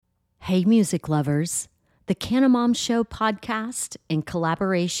Hey, music lovers. The Canamom Show podcast, in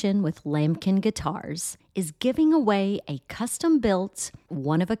collaboration with Lamkin Guitars, is giving away a custom-built,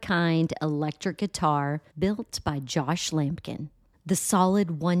 one-of-a-kind electric guitar built by Josh Lamkin. The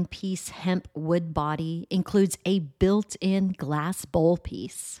solid one-piece hemp wood body includes a built-in glass bowl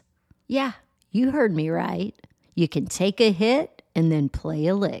piece. Yeah, you heard me right. You can take a hit and then play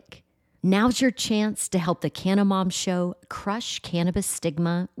a lick. Now's your chance to help the Canamom Show crush cannabis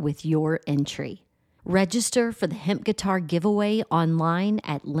stigma with your entry. Register for the hemp guitar giveaway online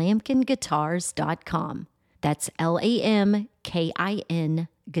at lamkinguitars.com. That's LAMKIN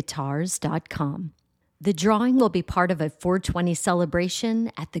guitars.com. The drawing will be part of a 420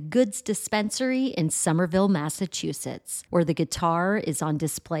 celebration at the Goods Dispensary in Somerville, Massachusetts, where the guitar is on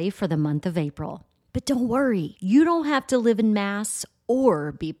display for the month of April. But don't worry, you don't have to live in Mass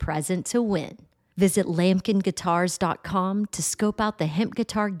or be present to win. Visit lamkinguitars.com to scope out the hemp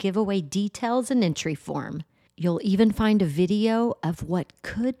guitar giveaway details and entry form. You'll even find a video of what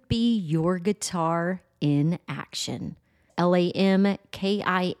could be your guitar in action. LAMKIN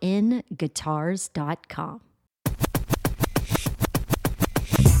guitars.com.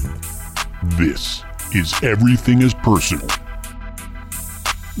 This is Everything is Personal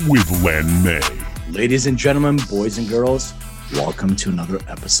with Len May. Ladies and gentlemen, boys and girls, welcome to another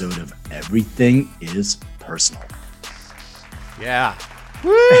episode of Everything is Personal. Yeah.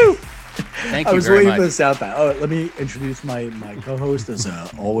 Woo! Thank you I was very waiting much. for the sound back. Oh, let me introduce my co-host, as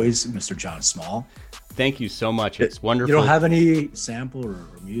always, Mr. John Small. Thank you so much. It's wonderful. You don't have any sample or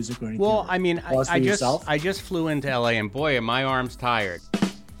music or anything? Well, I mean, I yourself? just flew into LA, and boy, are my arms tired.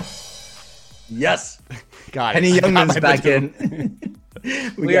 Yes. Got Henny it. Youngman's back in.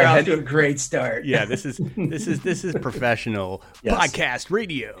 We are off to a great start. Yeah, this is professional podcast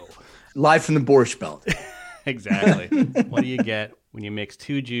radio. Live from the Borscht Belt. Exactly. What do you get when you mix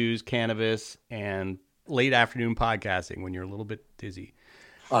two Jews, cannabis, and late afternoon podcasting when you're a little bit dizzy?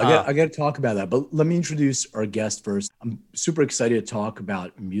 I got to talk about that, but let me introduce our guest first. I'm super excited to talk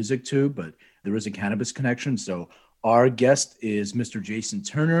about music too, but there is a cannabis connection. So our guest is Mr. Jason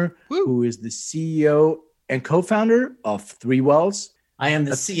Turner, who is the CEO and co-founder of Three Wells. I am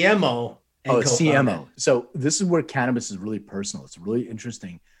the CMO. Oh, CMO. So this is where cannabis is really personal. It's really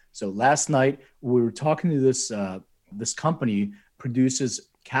interesting. So last night we were talking to this company produces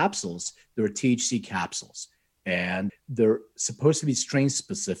capsules. They're THC capsules, and they're supposed to be strain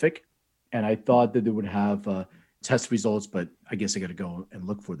specific. And I thought that they would have test results, but I guess I got to go and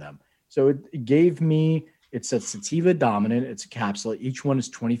look for them. So it gave me, it's a sativa dominant. It's a capsule. Each one is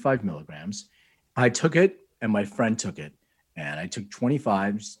 25 milligrams. I took it and my friend took it. And I took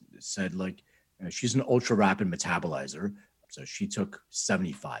 25, said she's an ultra rapid metabolizer. So she took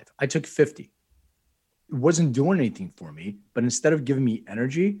 75. I took 50. It wasn't doing anything for me, but instead of giving me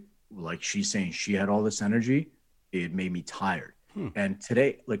energy, like she's saying she had all this energy, it made me tired. And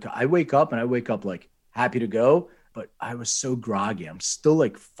today, I wake up happy to go, but I was so groggy. I'm still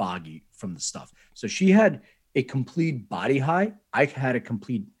foggy from the stuff. So she had a complete body high. I had a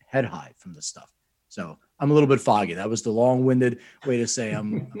complete head high from the stuff. So I'm a little bit foggy. That was the long-winded way to say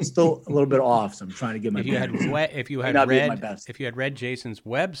I'm still a little bit off. So I'm trying to get my. If you had read Jason's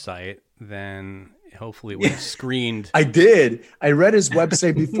website, then hopefully it would have screened. I did. I read his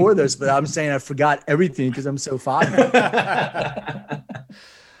website before this, but I'm saying I forgot everything because I'm so foggy.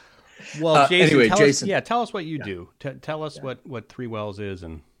 Well, Jason, anyway, Jason. Tell us what you do. Tell us what Three Wells is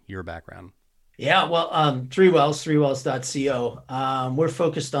and your background. Yeah, well, Three Wells, threewells.co. We're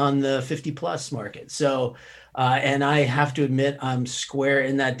focused on the 50 plus market. So, and I have to admit, I'm square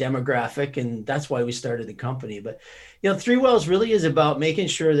in that demographic, and that's why we started the company. But, Three Wells really is about making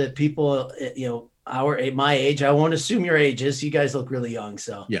sure that people, my age, I won't assume your ages. You guys look really young.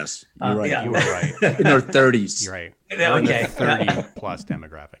 So yes, you're right. Yeah. You were right. In their 30s. You're right. Okay. 30 plus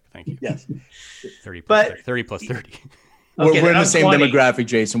demographic. Thank you. Yes. 30 plus 30. We're in the I'm same 20. demographic,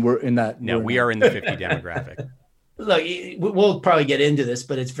 Jason. We're in that. No, we are in the 50 demographic. Look, we'll probably get into this,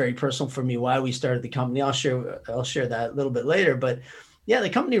 but it's very personal for me why we started the company. I'll share that a little bit later. But yeah, the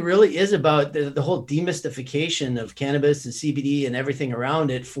company really is about the whole demystification of cannabis and CBD and everything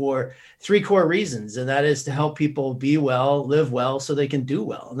around it for three core reasons. And that is to help people be well, live well, so they can do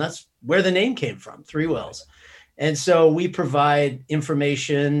well. And that's where the name came from, Three Wells. And so we provide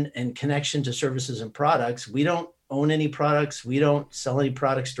information and connection to services and products. We don't own any products. We don't sell any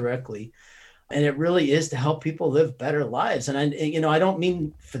products directly. And it really is to help people live better lives. And I don't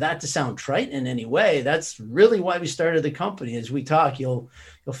mean for that to sound trite in any way. That's really why we started the company. As we talk, you'll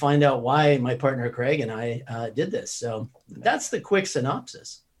find out why my partner Craig and I did this. So that's the quick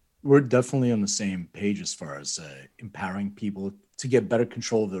synopsis. We're definitely on the same page as far as empowering people to get better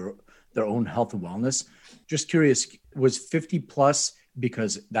control of their own health and wellness. Just curious, was 50 plus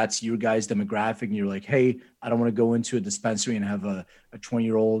because that's your guys' demographic and you're like, hey, I don't want to go into a dispensary and have a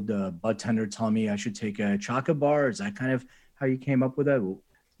 20-year-old bud tender tell me I should take a chocolate bar? Is that kind of how you came up with that?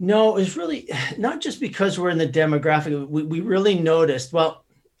 No, it was really not just because we're in the demographic. We really noticed, well,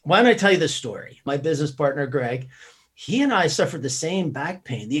 why don't I tell you this story? My business partner, Greg, he and I suffered the same back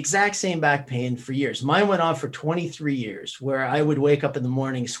pain, the exact same back pain for years. Mine went on for 23 years where I would wake up in the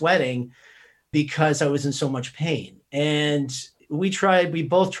morning sweating because I was in so much pain. And we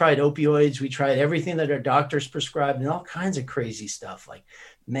both tried opioids. We tried everything that our doctors prescribed and all kinds of crazy stuff like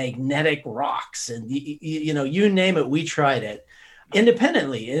magnetic rocks and, you name it, we tried it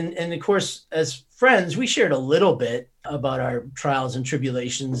independently. And of course, as friends, we shared a little bit about our trials and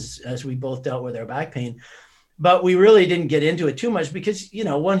tribulations as we both dealt with our back pain. But we really didn't get into it too much because,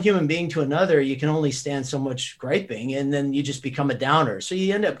 one human being to another, you can only stand so much griping and then you just become a downer. So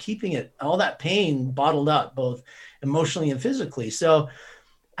you end up keeping all that pain bottled up, both emotionally and physically. So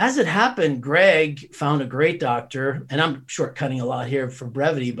as it happened, Greg found a great doctor, and I'm shortcutting a lot here for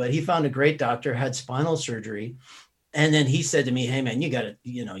brevity, but he found a great doctor, had spinal surgery. And then he said to me, hey man, you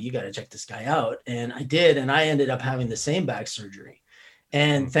gotta check this guy out. And I did. And I ended up having the same back surgery.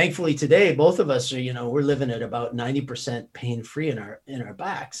 And thankfully today, both of us are, we're living at about 90% pain-free in our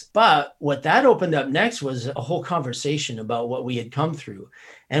backs. But what that opened up next was a whole conversation about what we had come through.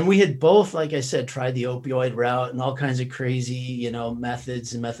 And we had both, like I said, tried the opioid route and all kinds of crazy,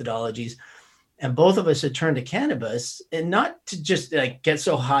 methods and methodologies. And both of us had turned to cannabis, and not to just like get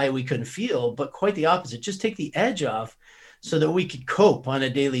so high we couldn't feel, but quite the opposite, just take the edge off so that we could cope on a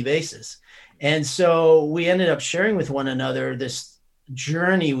daily basis. And so we ended up sharing with one another this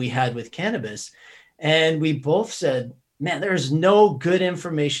journey we had with cannabis. And we both said, man, there's no good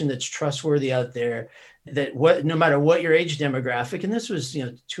information that's trustworthy out there no matter what your age demographic. And this was,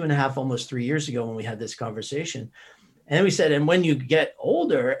 2.5, almost 3 years ago when we had this conversation. And then we said, and when you get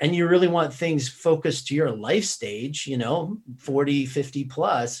older and you really want things focused to your life stage, 40, 50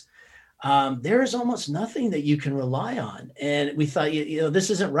 plus, there is almost nothing that you can rely on. And we thought, this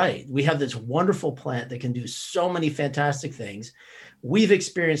isn't right. We have this wonderful plant that can do so many fantastic things. We've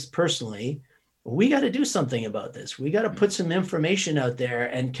experienced personally. We got to do something about this. We got to put some information out there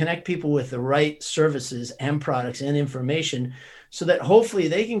and connect people with the right services and products and information so that hopefully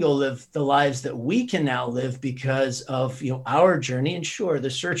they can go live the lives that we can now live because of our journey. And sure,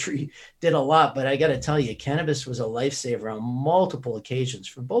 the surgery did a lot, but I got to tell you, cannabis was a lifesaver on multiple occasions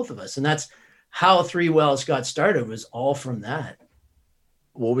for both of us. And that's how Three Wells got started, was all from that.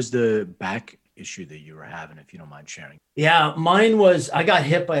 What was the back issue that you were having, if you don't mind sharing? Yeah, mine was, I got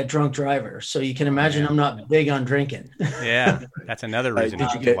hit by a drunk driver. So you can imagine I'm not big on drinking. Yeah, that's another reason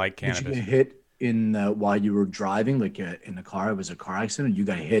you like cannabis. Did you get hit in while you were driving, like in the car? It was a car accident. You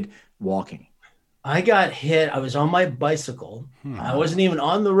got hit walking. I got hit. I was on my bicycle. I wasn't even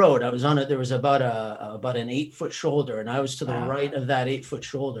on the road. I was on it. There was about an 8-foot shoulder, and I was to the right of that 8-foot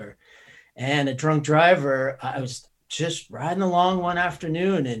shoulder. And a drunk driver, I was just riding along one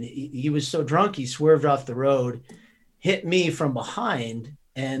afternoon, and he was so drunk he swerved off the road, hit me from behind,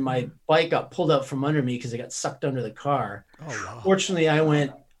 and my bike got pulled out from under me because it got sucked under the car. Oh, wow. Fortunately, I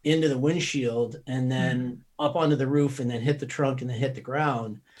went into the windshield and then up onto the roof and then hit the trunk and then hit the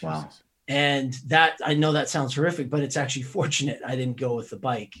ground. Wow. And that, I know that sounds horrific, but it's actually fortunate I didn't go with the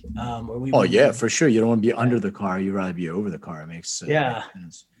bike. For sure. You don't want to be under the car. You'd rather be over the car. It makes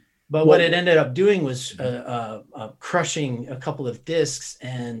sense. But what it ended up doing was crushing a couple of discs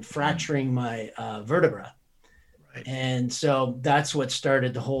and fracturing my vertebra. Right. And so that's what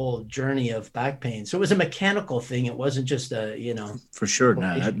started the whole journey of back pain. So it was a mechanical thing. It wasn't just For sure.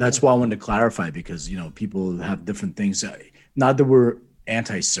 That's why I wanted to clarify, because, people have different things. Not that we're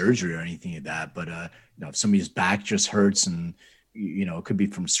anti-surgery or anything like that, but, if somebody's back just hurts and, it could be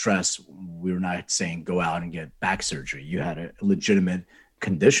from stress, we're not saying go out and get back surgery. You had a legitimate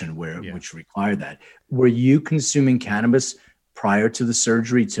condition which required that. Were you consuming cannabis prior to the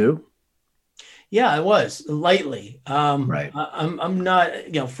surgery too? Yeah, I was lightly. Right. I'm not,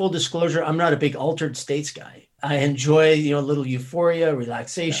 full disclosure, I'm not a big altered states guy. I enjoy, a little euphoria,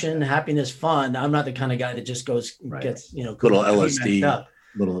 relaxation, happiness, fun. I'm not the kind of guy that just gets, little LSD,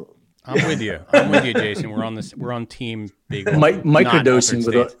 little. I'm with you, Jason. We're on team big. Microdosing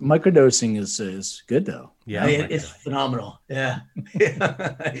is good though. Yeah, it's phenomenal. Yeah.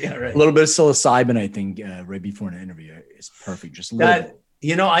 Yeah, right. A little bit of psilocybin, I think, right before an interview is perfect. Just a little bit.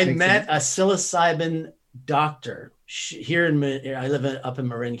 I met a psilocybin doctor here I live up in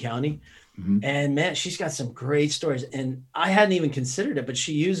Marin County. And man, she's got some great stories. And I hadn't even considered it, but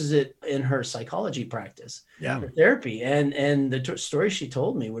she uses it in her psychology practice, her therapy. And the stories she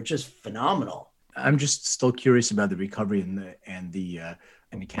told me were just phenomenal. I'm just still curious about the recovery and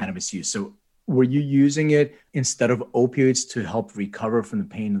the cannabis use. So were you using it instead of opioids to help recover from the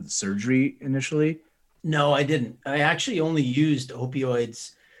pain of the surgery initially? No, I didn't. I actually only used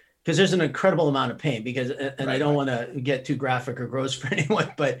opioids because there's an incredible amount of pain I don't want to get too graphic or gross for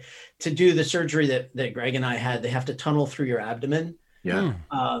anyone, but to do the surgery that Greg and I had, they have to tunnel through your abdomen. Yeah.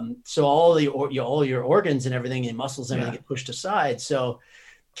 So all your organs and everything and muscles and everything get pushed aside. So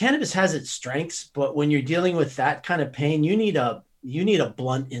cannabis has its strengths, but when you're dealing with that kind of pain, you need a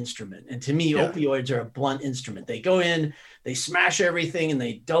blunt instrument. And to me, opioids are a blunt instrument. They go in, they smash everything and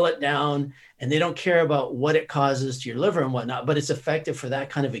they dull it down, and they don't care about what it causes to your liver and whatnot, but it's effective for that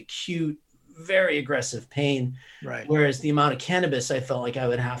kind of acute, very aggressive pain. Right. Whereas the amount of cannabis I felt like I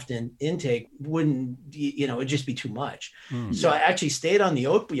would have to intake wouldn't, it'd just be too much. So I actually stayed on the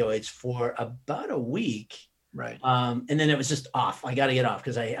opioids for about a week. Right. And then it was just off. I got to get off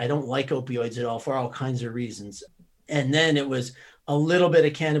because I don't like opioids at all for all kinds of reasons. And then it was a little bit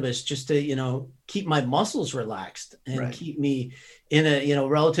of cannabis just to, keep my muscles relaxed and keep me in a,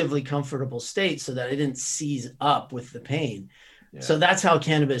 relatively comfortable state so that I didn't seize up with the pain. Yeah. So that's how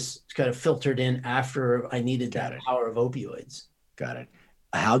cannabis kind of filtered in after I needed that power of opioids. Got it.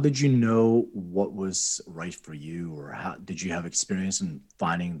 How did you know what was right for you, or how did you have experience in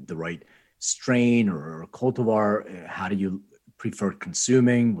finding the right strain or cultivar? How do you prefer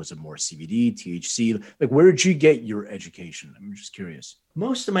consuming? Was it more CBD, THC? Like, where did you get your education? I'm just curious.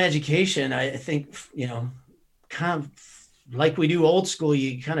 Most of my education, I think, kind of like we do old school,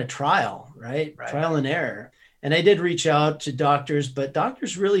 you kind of trial, right? Trial and error. And I did reach out to doctors, but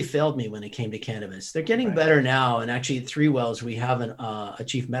doctors really failed me when it came to cannabis. They're getting better now. And actually at Three Wells, we have a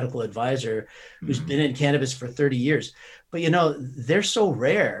chief medical advisor who's been in cannabis for 30 years. But, they're so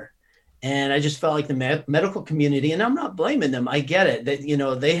rare. And I just felt like the medical community, and I'm not blaming them, I get it,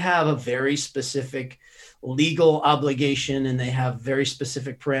 that, they have a very specific legal obligation and they have very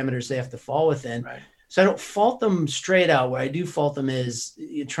specific parameters they have to fall within. Right. So I don't fault them straight out. Where I do fault them is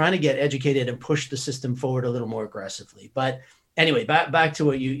trying to get educated and push the system forward a little more aggressively. But anyway, back to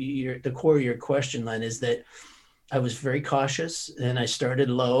what the core of your question, Len, is that I was very cautious and I started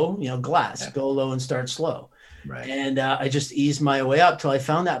low, go low and start slow. Right. And I just eased my way up till I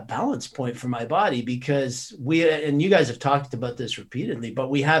found that balance point for my body, because and you guys have talked about this repeatedly, but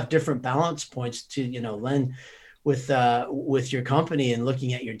we have different balance points to, Len, with your company and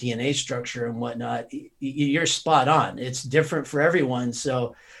looking at your DNA structure and whatnot. You're spot on. It's different for everyone.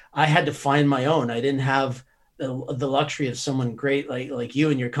 So I had to find my own. I didn't have the luxury of someone great like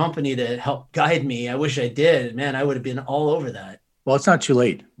you and your company to help guide me. I wish I did. Man, I would have been all over that. Well, it's not too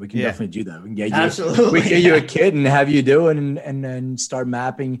late. We can definitely do that. We can get you, we can get you a kit and have you do it and then start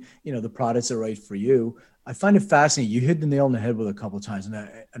mapping, the products that are right for you. I find it fascinating. You hit the nail on the head with a couple of times. And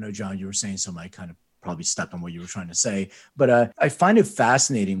I know, John, you were saying something I kind of probably stepped on what you were trying to say, but I find it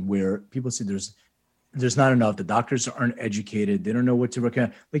fascinating where people say there's not enough. The doctors aren't educated. They don't know what to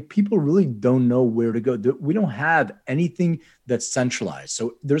recommend. Like, people really don't know where to go. We don't have anything that's centralized.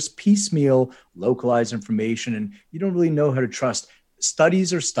 So there's piecemeal, localized information, and you don't really know how to trust.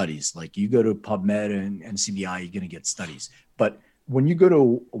 Studies are studies. Like, you go to PubMed and NCBI, you're going to get studies. But when you go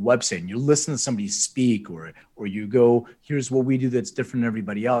to a website and you listen to somebody speak, or you go, here's what we do that's different than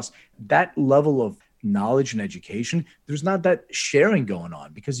everybody else, that level of knowledge and education, there's not that sharing going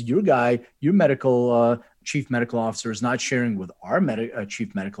on, because your medical chief medical officer is not sharing with our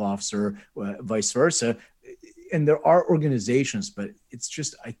chief medical officer, vice versa. And there are organizations, but it's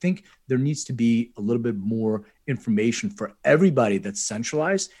just, I think there needs to be a little bit more information for everybody that's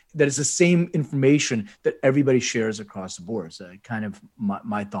centralized, that is the same information that everybody shares across the board. So kind of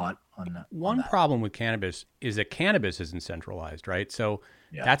my thought on that. One problem with cannabis is that cannabis isn't centralized, right? So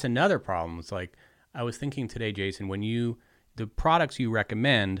that's another problem. It's like, I was thinking today, Jason, the products you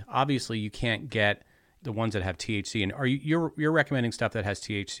recommend, obviously you can't get the ones that have THC in. You're recommending stuff that has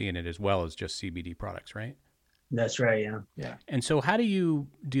THC in it as well as just CBD products, right? That's right. Yeah. And so how do you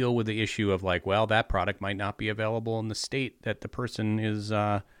deal with the issue of like, well, that product might not be available in the state that the person is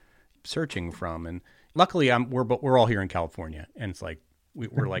searching from? And luckily we're all here in California, and it's like,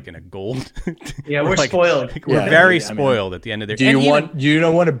 we're like in a gold. Yeah, we're spoiled. We're very spoiled at the end of the day. You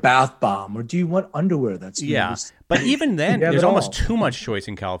don't want a bath bomb, or do you want underwear that's but even then there's almost too much choice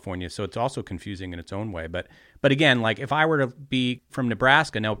in California, so it's also confusing in its own way. But again, like, if I were to be from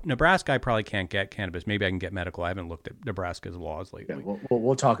Nebraska, now Nebraska I probably can't get cannabis. Maybe I can get medical. I haven't looked at Nebraska's laws lately. Yeah,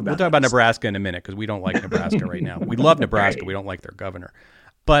 we'll talk about Nebraska in a minute, because we don't like Nebraska right now. We love Nebraska. Right. We don't like their governor.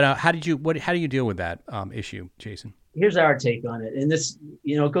 But how do you deal with that issue, Jason? Here's our take on it. And this,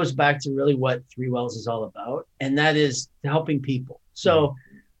 it goes back to really what Three Wells is all about. And that is helping people. So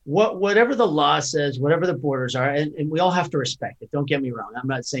whatever the law says, whatever the borders are, and we all have to respect it. Don't get me wrong. I'm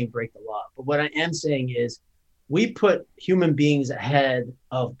not saying break the law. But what I am saying is we put human beings ahead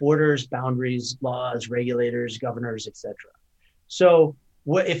of borders, boundaries, laws, regulators, governors, etc. So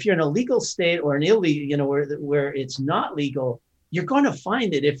if you're in a legal state or an illegal, where it's not legal, you're going to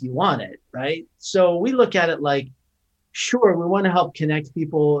find it if you want it, right? So we look at it like, sure, we want to help connect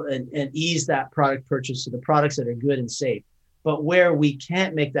people and ease that product purchase to the products that are good and safe. But where we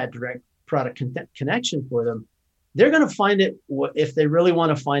can't make that direct product connection for them, they're going to find it if they really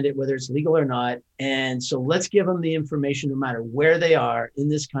want to find it, whether it's legal or not. And so let's give them the information no matter where they are in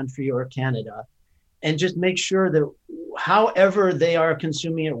this country or Canada, and just make sure that however they are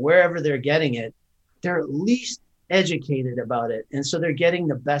consuming it, wherever they're getting it, they're at least educated about it. And so they're getting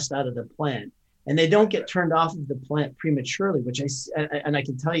the best out of the plant. And they don't get turned off of the plant prematurely, which I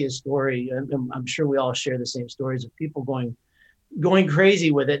can tell you a story. I'm sure we all share the same stories of people going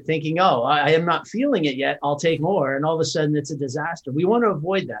crazy with it, thinking, oh, I am not feeling it yet, I'll take more. And all of a sudden it's a disaster. We want to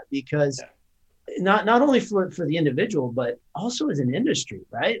avoid that because not only for the individual, but also as an industry,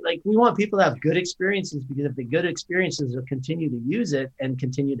 right? Like we want people to have good experiences, because if the good experiences will continue to use it and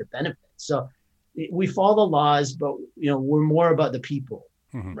continue to benefit. So we follow the laws, but we're more about the people.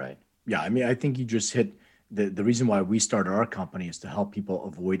 Mm-hmm. Right. Yeah. I mean, I think you just hit the reason why we started our company is to help people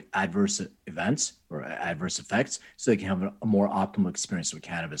avoid adverse events or adverse effects so they can have a more optimal experience with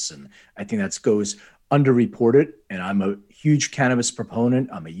cannabis. And I think that goes underreported. And I'm a huge cannabis proponent.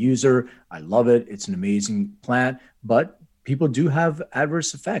 I'm a user. I love it. It's an amazing plant, but people do have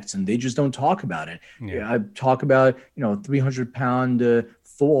adverse effects and they just don't talk about it. Yeah. I talk about, 300-pound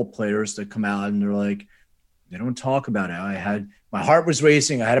football players that come out and they're like, they don't talk about it. My heart was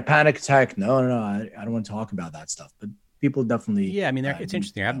racing. I had a panic attack. No, I don't want to talk about that stuff. But people definitely. Yeah, I mean, it's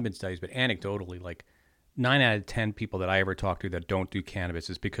interesting. There haven't been studies, but anecdotally, like 9 out of 10 people that I ever talk to that don't do cannabis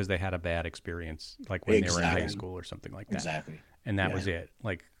is because they had a bad experience, like when they were in high school or something like that. Exactly. And that was it.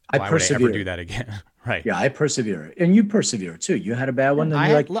 Like, why would I ever do that again? Right. Yeah, I persevere. And you persevere too. You had a bad one.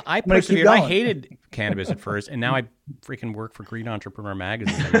 And I persevered. I hated cannabis at first. And now I freaking work for Green Entrepreneur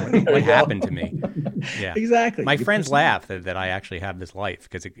Magazine. What happened to me? Yeah, exactly. My friends laugh that I actually have this life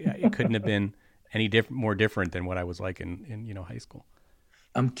because it couldn't have been any more different than what I was like in high school.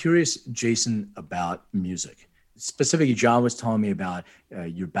 I'm curious, Jason, about music. Specifically, John was telling me about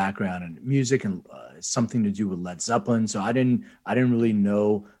your background in music and something to do with Led Zeppelin. So I didn't really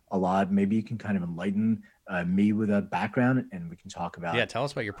know a lot. Maybe you can kind of enlighten me with a background, and we can talk about. Yeah, tell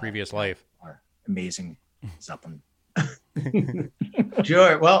us about your previous life. Our amazing Zeppelin.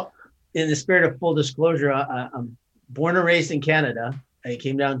 Sure. Well, in the spirit of full disclosure, I'm born and raised in Canada. I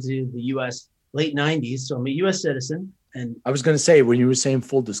came down to the U.S. late 90s, so I'm a U.S. citizen. And I was going to say, when you were saying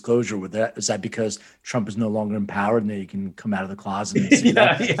full disclosure, is that because Trump is no longer in power and then you can come out of the closet and say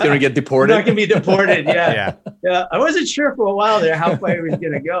that? You're going to get deported? I'm not going to be deported, yeah. I wasn't sure for a while there how far it was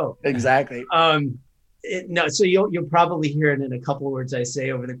going to go. Exactly. So you'll probably hear it in a couple of words I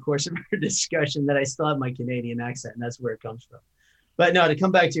say over the course of our discussion that I still have my Canadian accent, and that's where it comes from. But no, to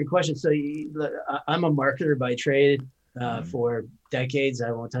come back to your question, so I'm a marketer by trade for decades.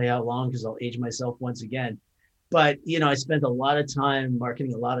 I won't tell you how long because I'll age myself once again. But, I spent a lot of time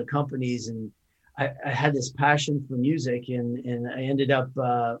marketing a lot of companies, and I had this passion for music, and I ended up,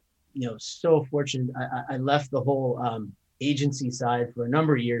 so fortunate. I left the whole agency side for a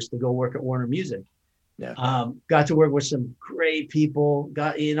number of years to go work at Warner Music. Yeah. Got to work with some great people,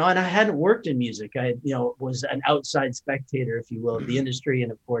 and I hadn't worked in music. I, was an outside spectator, if you will, of the industry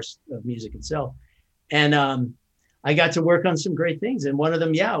and of course of music itself. And I got to work on some great things. And one of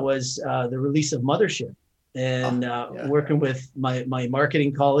them, was the release of Mothership. And working with my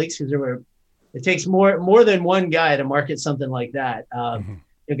marketing colleagues, because it takes more than one guy to market something like that.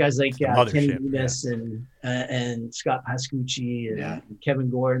 Guys like Kenny Enos and Scott Pascucci and Kevin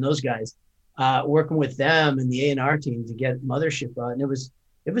Gore and those guys, working with them and the A&R team to get Mothership out. And it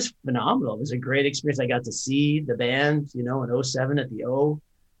was phenomenal. It was a great experience. I got to see the band, in 2007 at the O.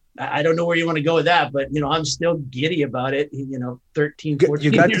 I don't know where you want to go with that, but I'm still giddy about it. 13, 14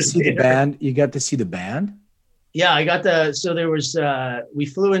 You got years to see later. the band. You got to see the band. Yeah, I got so there was, we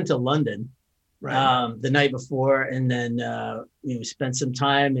flew into London the night before, and then, we spent some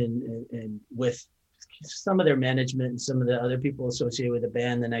time and with some of their management and some of the other people associated with the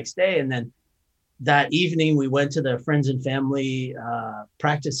band the next day. And then that evening we went to the friends and family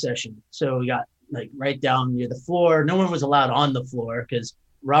practice session. So we got right down near the floor. No one was allowed on the floor because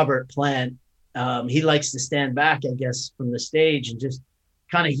Robert Plant, he likes to stand back, I guess, from the stage and just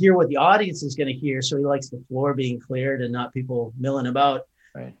kind of hear what the audience is going to hear. So he likes the floor being cleared and not people milling about.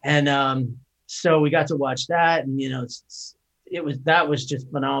 Right. And so we got to watch that, and that was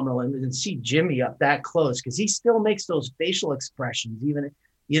just phenomenal. And see Jimmy up that close, because he still makes those facial expressions, even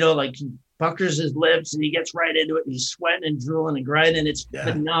like he puckers his lips and he gets right into it and he's sweating and drooling and grinding. It's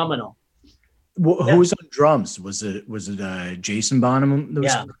phenomenal. Well, who was on drums? Was it Jason Bonham? That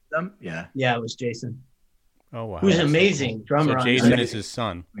was them? Yeah, it was Jason. Oh wow, who's amazing so drummer. So Jason is his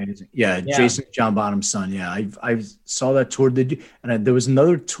son. Amazing. Yeah, Jason John Bonham's son. Yeah, I saw that tour. There was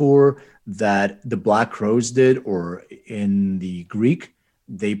another tour that the Black Crowes did, or in the Greek,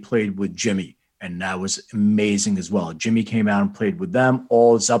 they played with Jimmy, and that was amazing as well. Jimmy came out and played with them,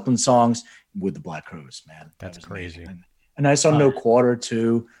 all Zeppelin songs with the Black Crowes. Man, that's crazy. And I saw No Quarter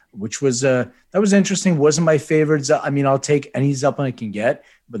too, which was that was interesting. Wasn't my favorite. I mean, I'll take any Zeppelin I can get,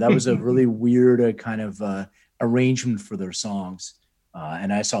 but that was a really weird kind of arrangement for their songs.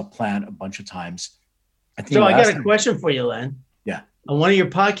 And I saw Plant a bunch of times. I got a question for you, Len. Yeah. On one of your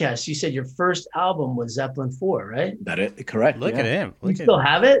podcasts, you said your first album was Zeppelin 4, right? That it correct. Look at him. You still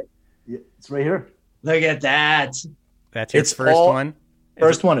have it? Yeah, it's right here. Look at that. That's your first one?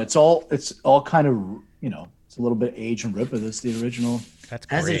 First one. It's all kind of, it's a little bit age and rip, but it's the original. That's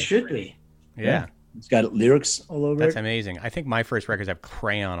great. As it should be. Yeah. It's got lyrics all over That's amazing. I think my first records have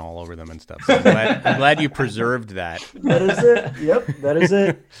crayon all over them and stuff. So I'm glad you preserved that. That is it. Yep, that is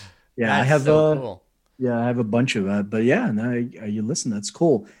it. Yeah, that's I have cool. Yeah, I have a bunch of that. But yeah, no, you listen, that's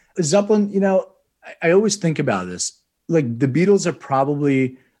cool. Zeppelin, I always think about this. Like the Beatles are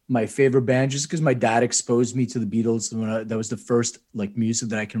probably my favorite band just because my dad exposed me to the Beatles. That was the first like music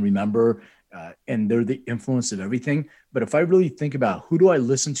that I can remember. And they're the influence of everything. But if I really think about who do I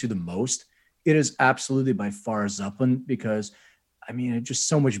listen to the most, it is absolutely by far Zeppelin, because I mean, it's just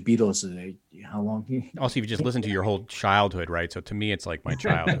so much Beatles. How long? Also, you've just listened to your whole childhood, right? So to me, it's like my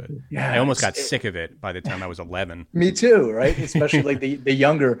childhood. Yeah, I almost got sick of it by the time I was 11. Me too, right? Especially like the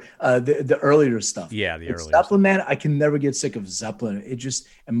younger, the earlier stuff. Yeah, the earlier Zeppelin, stuff. man, I can never get sick of Zeppelin.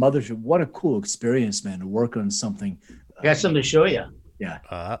 And Mothership, what a cool experience, man, to work on something. I got something to show you.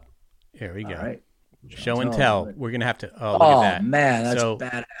 Yeah. Here we go. All right. Show and tell. We're gonna have to. Oh, look at that. Man, that's so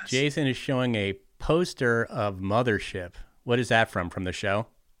badass. Jason is showing a poster of Mothership. What is that from the show?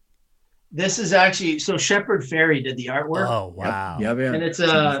 This is actually Shepard Fairey did the artwork. Oh wow! Yep. And it's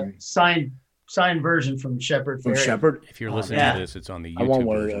a signed version from Shepard Fairey. From Shepard. If you're listening to this, it's on the YouTube I want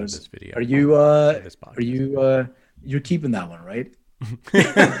one of version of those. this video. Are you? You're keeping that one, right?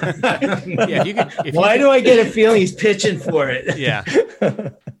 Yeah. Why do I get a feeling he's pitching for it? Yeah.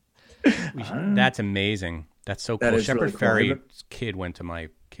 That's amazing. That's so cool. Shepard Fairey's kid went to my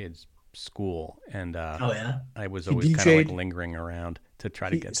kid's school, and I was always kind of like lingering around to try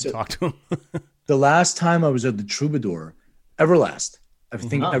to get to talk to him. The last time I was at the Troubadour, Everlast. I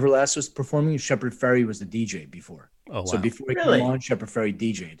think Everlast was performing. Shepard Fairey was the DJ before. Oh wow! So before he came on, Shepard Fairey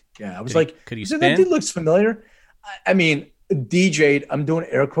DJ'd. Yeah, I was could he spin? That dude looks familiar. I mean, DJ'd. I'm doing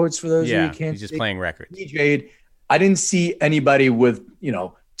air quotes for those of you who can't. He's just playing records. DJ'd. I didn't see anybody with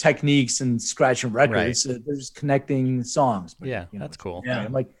techniques and scratching records. Right. They're just connecting songs. But, that's cool. Yeah,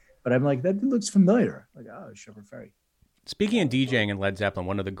 I'm like, that dude looks familiar. Like, Shepard Fairey. Speaking of DJing and Led Zeppelin,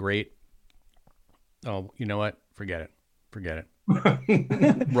 one of the great. Oh, you know what? Forget it.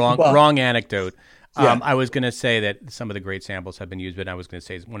 Wrong anecdote. I was going to say that some of the great samples have been used, but I was going to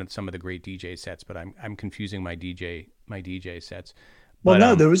say some of the great DJ sets. But I'm confusing my DJ sets. Well,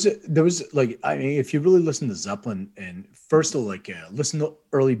 no, there was like, I mean, if you really listen to Zeppelin and first of all, listen to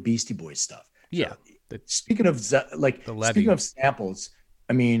early Beastie Boys stuff. Yeah. So, speaking of samples,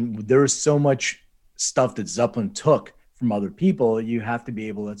 I mean, there is so much stuff that Zeppelin took from other people. You have to be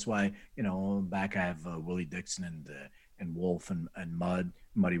able. That's why back I have Willie Dixon and Wolf and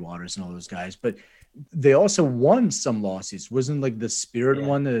Muddy Waters and all those guys. But they also won some lawsuits. Wasn't like the Spirit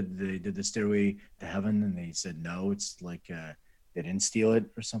one that they did the Stairway to Heaven and they said no. It's like. They didn't steal it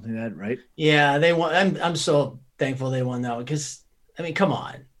or something like that, right? Yeah, they won. I'm so thankful they won that one because I mean, come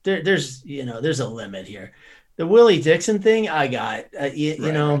on, there's a limit here. The Willie Dixon thing, I got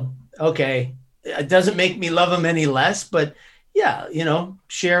okay, it doesn't make me love him any less, but yeah,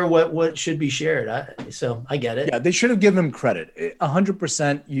 share what should be shared. So I get it. Yeah, they should have given him credit,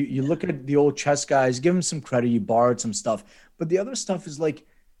 100%. You look at the old chess guys, give them some credit. You borrowed some stuff, but the other stuff is like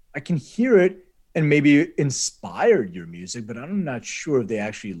I can hear it. And maybe inspired your music, but I'm not sure if they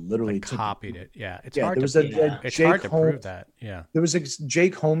actually literally copied it. Yeah, it's hard. It's hard to prove that. Yeah, there was a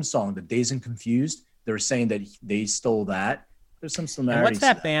Jake Holmes song, "The Dazed and Confused." They were saying that they stole that. There's some similarities. And what's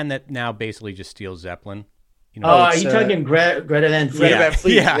that band that now basically just steals Zeppelin? You know, Oh, are you talking Greta Van Fleet? Greta Van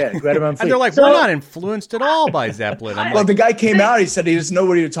Fleet. Yeah. Yeah, Greta Van Fleet. and they're like, we're not influenced at all by Zeppelin. I'm well, like, the guy came out. He said he doesn't know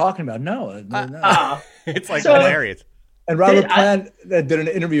what you're talking about. No. it's like So- hilarious. And Robert Plant did an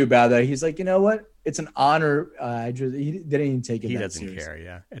interview about that. He's like, you know what? It's an honor. He didn't even take it. He that doesn't serious. care.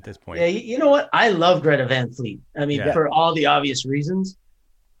 Yeah, at this point. Yeah, you know what? I love Greta Van Fleet. I mean, Yeah. for all the obvious reasons.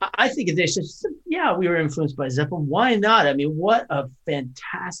 I think they said, yeah, we were influenced by Zeppelin. Why not? I mean, what a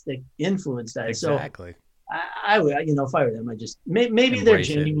fantastic influence that is. Exactly. So I would, you know, if I were them, I just maybe they're Embrace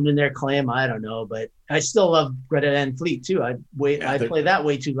it. genuine in their claim. I don't know, but I still love Greta Van Fleet too. I'd play that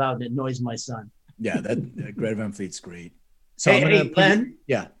way too loud and it annoys my son. Yeah, that Greta Van Fleet's great. So Hey, Len,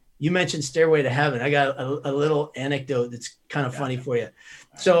 yeah. you mentioned Stairway to Heaven. I got a little anecdote that's kind of funny for you.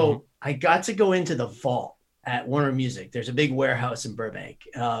 So I got to go into the vault at Warner Music. There's a big warehouse in Burbank.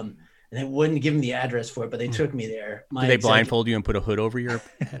 And they wouldn't give me the address for it, but they took me there. Did they blindfold you and put a hood over your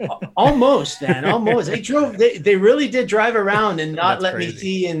head? Almost, man. Almost. They really did drive around and not That's let me crazy.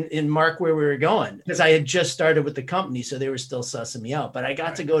 see and mark where we were going because I had just started with the company. So they were still sussing me out. But I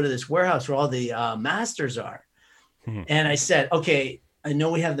got to go to this warehouse where all the masters are. And I said, okay, I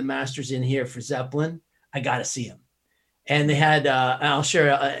know we have the masters in here for Zeppelin. I got to see them. And they had, I'll share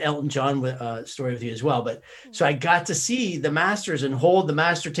Elton John story with you as well. But so I got to see the masters and hold the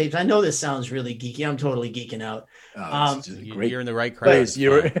master tapes. I know this sounds really geeky. I'm totally geeking out. It's just a great You're in the right crowd. place.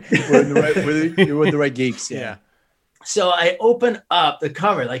 You're in the right geeks. Yeah. So I open up the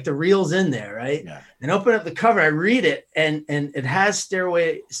cover, like the reel's in there, right? Yeah. And open up the cover. I read it, and it has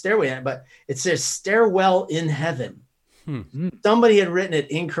stairway in it, but it says Stairwell in Heaven. Somebody had written it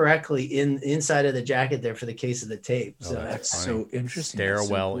incorrectly inside of the jacket there for the case of the tape. So That's funny. so interesting. That's so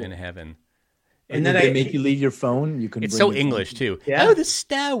Stairwell cool. in heaven. And then then they I- make you leave your phone. You can. It's bring so your phone. English too. Yeah. Oh, the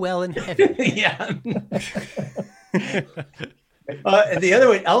stairwell in heaven. yeah. And the other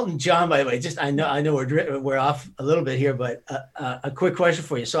way, Elton John, by the way, I know we're off a little bit here, but a quick question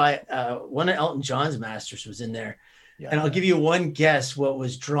for you. So one of Elton John's masters was in there, Yeah. and I'll give you one guess what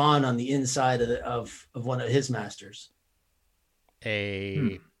was drawn on the inside of one of his masters.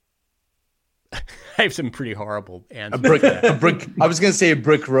 I have some pretty horrible A answers. brick. I was gonna say a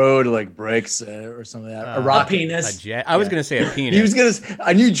brick road, like bricks or something like that. A A rock. A penis. A jet. I was going to say a penis. He was gonna.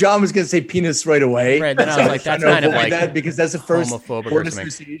 I knew John was gonna say penis right away. Right, then I was like, trying that's to kind of avoid like that because that's the first homophobic word or something.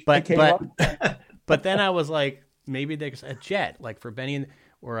 association But that came up. but then I was like, maybe there's a jet, like for Benny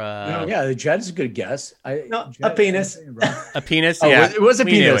or Yeah, the jet is a good guess. No, Jet- a penis. a penis. Oh, Yeah, it was a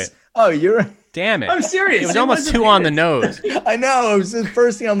we knew penis. it. Oh, you're. Damn it! I'm serious. It was It almost was a too on the penis. nose. I know. It was the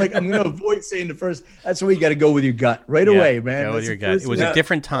first thing. I'm like, I'm gonna avoid saying the first. That's why you got to go with your gut right away, man. Go with That's your the gut. first It was thing. a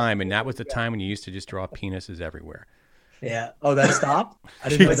different time, and that was the time when you used to just draw penises everywhere. Yeah. Oh, that stopped. I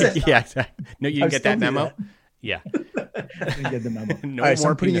didn't know that. yeah, exactly. No, you I didn't get that still do memo. that. Yeah, I didn't get the memo. No All right, so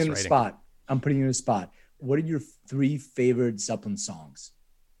more I'm putting you penis in a writing. spot. I'm putting you in a spot. What are your 3 favorite Zeppelin songs?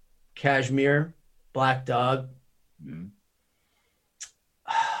 Cashmere, Black Dog. Mm-hmm.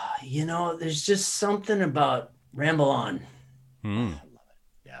 You know, there's just something about Ramble On. Mm.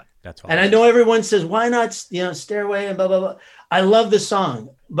 Yeah. That's all. And I know everyone says, why not, Stairway and blah, blah, blah. I love the song,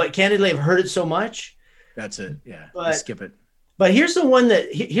 but candidly, I've heard it so much. That's it. Yeah. But- Skip it. But here's the one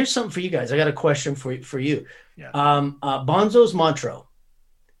here's something for you guys. I got a question for you. Yeah. Bonzo's Montreux.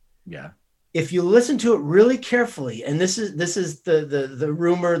 Yeah. If you listen to it really carefully, and this is the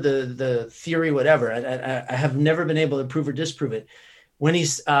rumor, the theory, whatever. I have never been able to prove or disprove it. When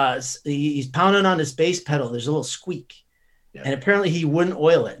he's pounding on his bass pedal, there's a little squeak, and apparently he wouldn't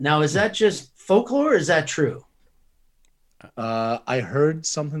oil it. Now, is that just folklore or is that true? I heard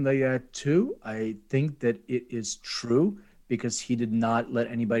something like that too. I think that it is true because he did not let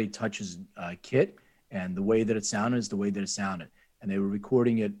anybody touch his kit, and the way that it sounded is the way that it sounded. And they were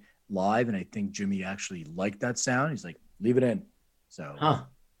recording it live, and I think Jimmy actually liked that sound. He's like, leave it in. So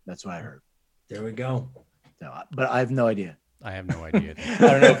that's what I heard. There we go. So, but I have no idea. I have no idea. I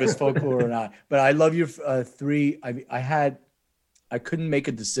don't know if it's folklore or not. But I love your 3. I couldn't make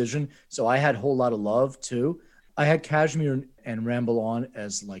a decision, so I had Whole Lot of Love too. I had Cashmere and Ramble On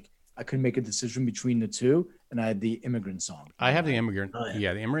as like I couldn't make a decision between the two, and I had the Immigrant Song. I have the Immigrant. Oh, yeah.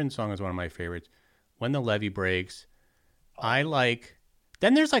 Yeah, the Immigrant Song is one of my favorites. When the Levee Breaks, I like.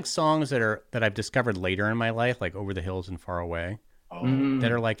 Then there's like songs that I've discovered later in my life, like Over the Hills and Far Away,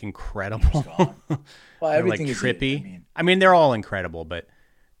 that are like incredible. Well, They're like everything is. trippy. I mean, they're all incredible, but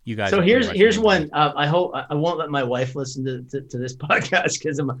you guys. So don't here's know what here's you one. mean. I hope I won't let my wife listen to this podcast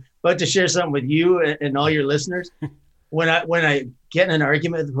because I'm about to share something with you and all your listeners. When I get in an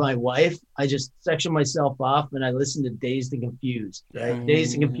argument with my wife, I just section myself off and I listen to Dazed and Confused. Right?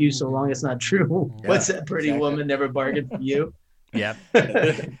 Dazed and Confused, so long it's not true. What's that pretty exactly. woman never bargained for you? Yeah.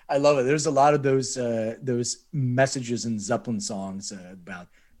 I love it. There's a lot of those messages in Zeppelin songs about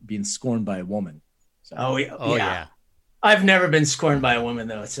being scorned by a woman. So, Oh yeah. I've never been scorned by a woman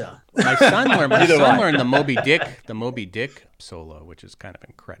though. So My son learned the Moby Dick solo, which is kind of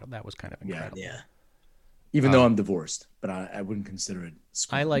incredible. That was kind of incredible. yeah. even though I'm divorced, but I wouldn't consider it.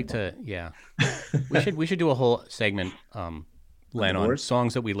 I like to, We should do a whole segment, Len, on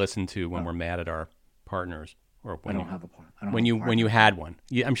songs that we listen to when we're mad at our partners, or when I don't have a partner. when you had one.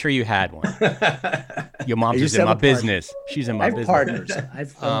 I'm sure you had one. Your mom's just in my business. She's in my business. Partners. I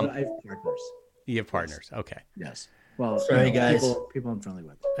have partners. You have partners. Okay. Yes. Well, sorry, guys. People I'm friendly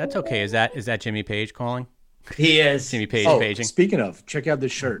with. That's okay. Is that Jimmy Page calling? He is. Jimmy Page paging. Speaking of, check out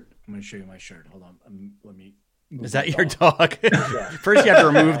this shirt. I'm going to show you my shirt. Hold on. Let me. Is that your dog? First, you have to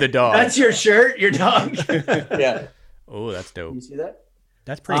remove the dog. That's your shirt, your dog. Yeah. Oh, that's dope. You see that?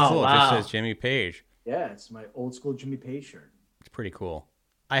 That's pretty cool. Wow. It just says Jimmy Page. Yeah, it's my old school Jimmy Page shirt. It's pretty cool.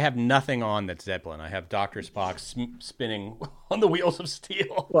 I have nothing on that's Zeppelin. I have Dr. Spock spinning on the wheels of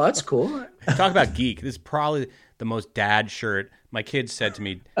steel. Well, that's cool. Talk about geek. This is probably the most dad shirt. My kids said to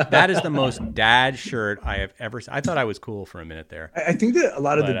me, that is the most dad shirt I have ever seen. I thought I was cool for a minute there. I think that a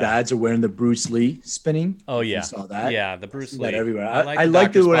lot of the dads are wearing the Bruce Lee spinning. Oh, yeah. You saw that? Yeah, the Bruce Lee. That everywhere. I I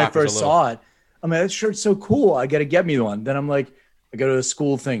liked it when I Spock first saw it. I mean, that shirt's so cool. I got to get me one. Then I'm like, I go to a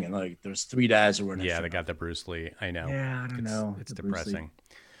school thing and like there's 3 dads who are wearing that shirt. They got the Bruce Lee. I know. Yeah, I don't know. It's The Bruce Lee. depressing.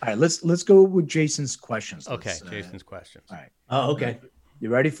 All right, let's go with Jason's questions. Okay, Jason's questions. All right. Oh, okay. You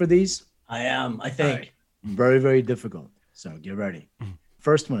ready for these? I am, I think. Right. Very, very difficult. So get ready.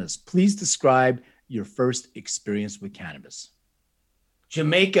 First one is, please describe your first experience with cannabis.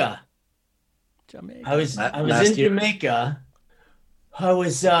 Jamaica. I was in Jamaica. I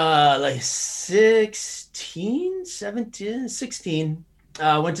was like 16, 17, 16.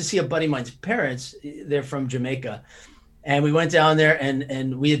 Went to see a buddy of mine's parents. They're from Jamaica. And we went down there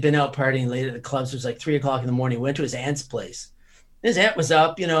and we had been out partying late at the clubs. It was like 3:00 in the morning. We went to his aunt's place. His aunt was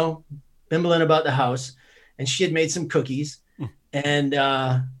up, bimbling about the house, and she had made some cookies. And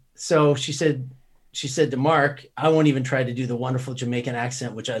so she said to Mark, I won't even try to do the wonderful Jamaican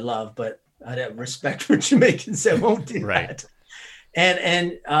accent, which I love, but I have respect for Jamaicans. I won't do that.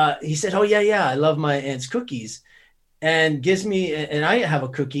 And he said, oh, yeah, I love my aunt's cookies. And gives me, and I have a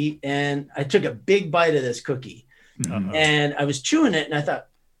cookie, and I took a big bite of this cookie. Uh-huh. And I was chewing it, and I thought,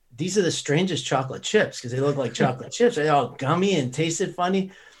 these are the strangest chocolate chips because they look like chocolate chips. They're all gummy and tasted funny.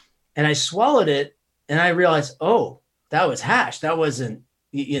 And I swallowed it, and I realized, oh, that was hash. That wasn't,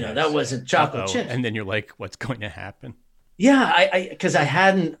 that wasn't chocolate chips. And then you're like, what's going to happen? Yeah, because I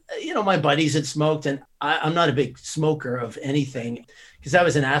hadn't, my buddies had smoked, and I'm not a big smoker of anything because I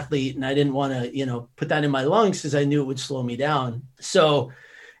was an athlete and I didn't want to, put that in my lungs because I knew it would slow me down. So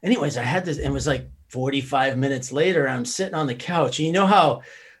anyways, I had this, and it was like 45 minutes later, I'm sitting on the couch. And you know how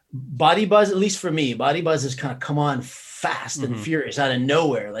body buzz, at least for me, body buzz has kind of come on fast and furious out of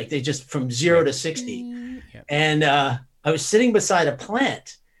nowhere. Like they just from 0 to 60. Yep. And I was sitting beside a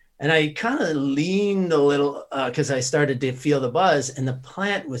plant. And I kind of leaned a little because I started to feel the buzz, and the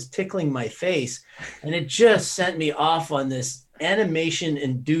plant was tickling my face. And it just sent me off on this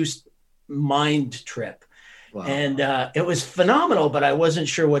animation-induced mind trip. Wow. And it was phenomenal, but I wasn't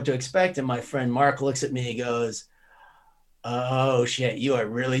sure what to expect. And my friend Mark looks at me and he goes, oh, shit, you are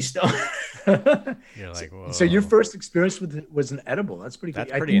really stoned. You're like, whoa. So your first experience with it was an edible. That's pretty cool.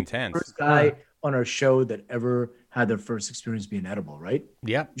 That's pretty intense. First guy on our show that ever had their first experience being edible, right?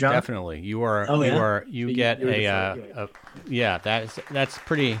 Yep, John? definitely. That's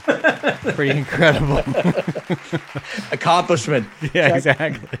pretty incredible. Accomplishment. Yeah,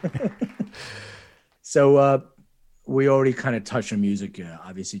 exactly. So we already kind of touched on music.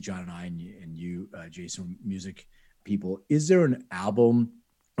 Obviously, John and I and you, Jason, music people. Is there an album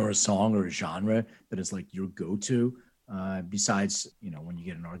or a song or a genre that is like your go-to besides, when you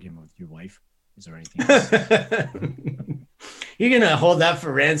get an argument with your wife? Is there anything else? You're going to hold that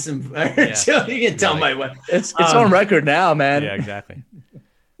for ransom until you can tell my wife. It's on record now, man. Yeah, exactly.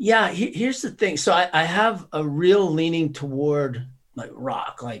 Yeah, here's the thing. So I have a real leaning toward like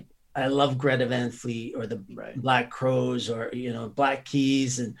rock. Like I love Greta Van Fleet or the Black Crowes or, Black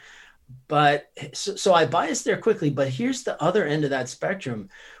Keys. But I bias there quickly. But here's the other end of that spectrum.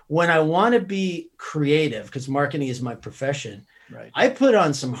 When I want to be creative, because marketing is my profession, I put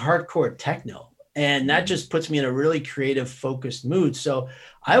on some hardcore techno, and that just puts me in a really creative, focused mood. So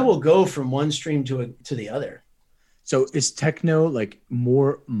I will go from one stream to the other. So is techno like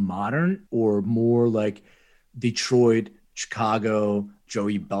more modern or more like Detroit, Chicago,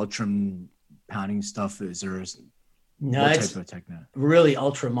 Joey Beltram pounding stuff? Is there No, what it's type of techno? really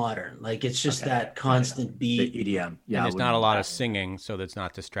ultra modern. Like it's just that constant beat. The EDM. Yeah. And there's not a lot of singing, so that's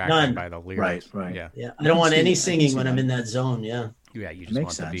not distracting None. by the lyrics. Right. Yeah. Yeah. I don't want any see singing when that. I'm in that zone. Yeah. Yeah, you just Makes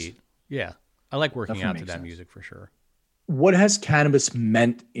want sense. the beat. Yeah. I like working Definitely out to makes that sense. music for sure. What has cannabis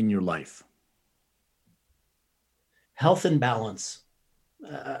meant in your life? Health and balance.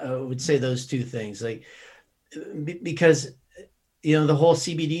 I would say those two things, like because the whole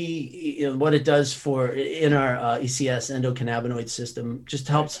CBD, what it does for in our ECS endocannabinoid system just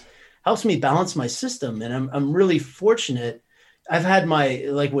helps me balance my system, and I'm really fortunate. I've had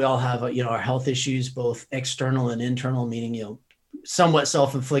like we all have, our health issues, both external and internal, meaning somewhat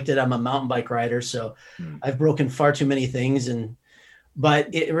self-inflicted. I'm a mountain bike rider, so I've broken far too many things,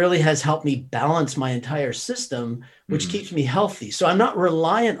 but it really has helped me balance my entire system, which keeps me healthy. So I'm not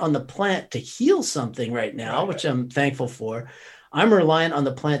reliant on the plant to heal something right now, which I'm thankful for. I'm reliant on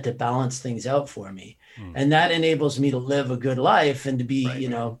the plant to balance things out for me. And that enables me to live a good life and to be,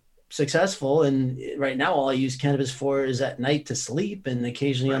 successful. And right now, all I use cannabis for is at night to sleep and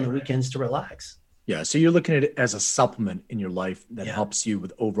occasionally on the weekends to relax. Yeah. So you're looking at it as a supplement in your life that helps you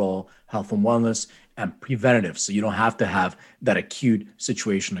with overall health and wellness and preventative. So you don't have to have that acute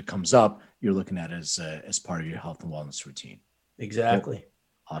situation that comes up. You're looking at it as part of your health and wellness routine. Exactly.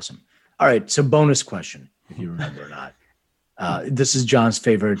 Awesome. All right. So bonus question, if you remember or not. This is John's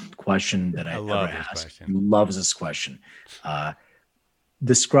favorite question that I love ever this ask. question. He loves this question.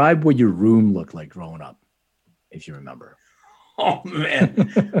 Describe what your room looked like growing up, if you remember. Oh man,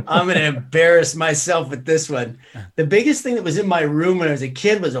 I'm going to embarrass myself with this one. The biggest thing that was in my room when I was a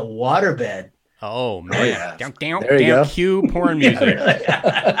kid was a waterbed. Oh man. yeah. Down, There you go. cue porn music.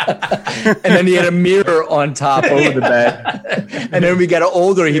 And then he had a mirror on top over the bed. And then we got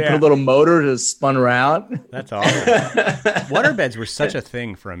older, he put a little motor to spun around. That's awesome. Waterbeds were such a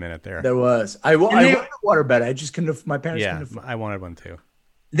thing for a minute there. There was. I wanted a waterbed. I just couldn't. My parents Yeah, couldn't. I wanted one too.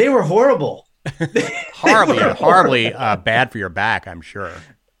 They were horrible. Horribly bad for your back, I'm sure.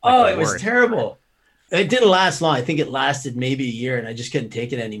 It was terrible. It didn't last long. I think it lasted maybe a year and I just couldn't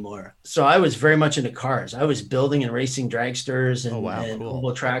take it anymore. So I was very much into cars. I was building and racing dragsters and cool.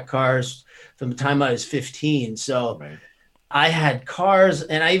 oval track cars from the time I was 15. So I had cars,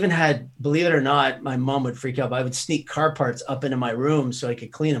 and I even had, believe it or not, my mom would freak out, but I would sneak car parts up into my room so I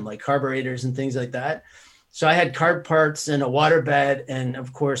could clean them, like carburetors and things like that. So I had car parts and a waterbed and,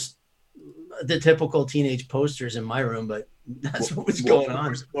 of course, the typical teenage posters in my room, but that's what was going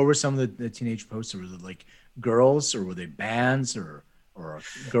on. What were some of the teenage posters? Were they like girls, or were they bands, or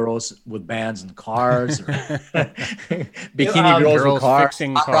girls with bands and cars, or bikini girls with cars?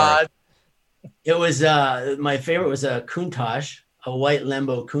 Fixing cars. It was my favorite was a Countach, a white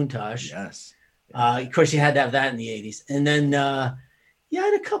Lambo Countach. Yes. Of course, you had to have that in the 80s, and then I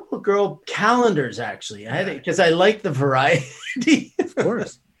had a couple of girl calendars actually. I had it because I liked the variety. Of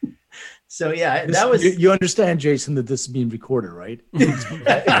course. So that was. You understand, Jason, that this is being recorded, right?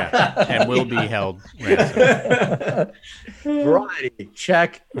 And will be held ransom. Variety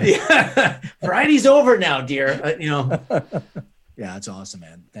check. Yeah. Variety's over now, dear. Yeah, that's awesome,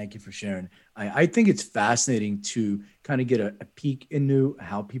 man. Thank you for sharing. I think it's fascinating to kind of get a peek into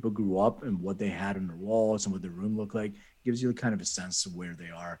how people grew up and what they had on their walls and what their room looked like. Gives you kind of a sense of where they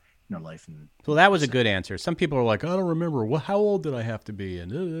are in their life. Well, that was a good answer. Some people are like, I don't remember. How old did I have to be?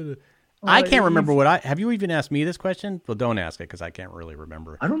 And I can't remember have you even asked me this question? Well, don't ask it because I can't really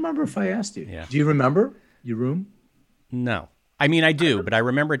remember. I don't remember if I asked you. Yeah. Do you remember your room? No. I mean, I do, but I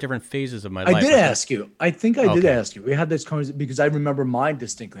remember at different phases of my life. I did ask you. I think I did Okay. ask you. We had this conversation because I remember mine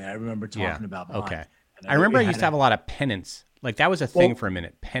distinctly. I remember talking about mine. Okay. And I remember I we used had to have a lot of pennants. Like that was a thing for a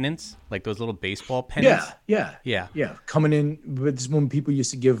minute. Pennants, like those little baseball pennants. Yeah. Coming in with when people used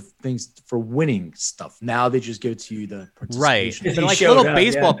to give things for winning stuff. Now they just give it to you the Right. participation. If But you like showed little up,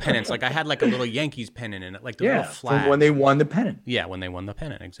 baseball yeah. pennants. Like I had like a little Yankees pennant in it, like the little from flag. when they won the pennant. Yeah, when they won the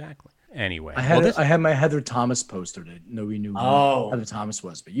pennant, exactly. Anyway, I had my Heather Thomas poster that nobody knew who Heather Thomas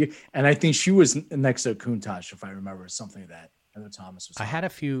was, but and I think she was next to Countach, if I remember, something like that. Heather Thomas was. I had a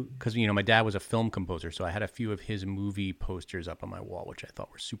few because my dad was a film composer, so I had a few of his movie posters up on my wall, which I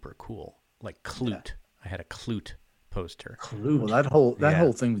thought were super cool. Like Clute, I had a Clute poster. Well, that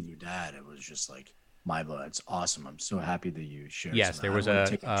whole thing with your dad, it was just like my blood. It's awesome. I'm so happy that you shared. Yes, there was a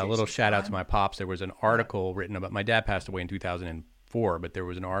little shout out to my pops. There was an article written about my dad passed away in 2004, but there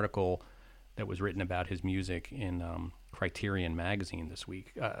was an article that was written about his music in Criterion magazine this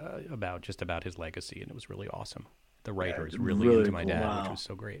week about his legacy, and it was really awesome. The writer is really into my dad, which was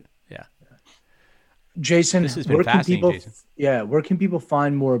so great. Yeah. Jason, This has been fascinating, Jason. Where can people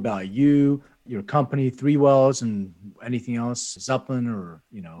find more about you, your company, Three Wells, and anything else, Zeppelin, or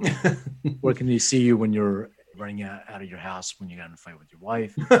where can they see you when you're running out of your house when you got in a fight with your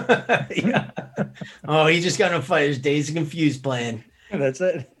wife. Yeah. Oh, he just got in a fight. His Days Confused plan. That's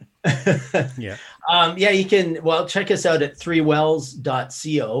it. Yeah. You can, check us out at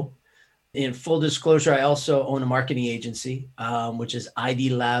threewells.co. In full disclosure, I also own a marketing agency, which is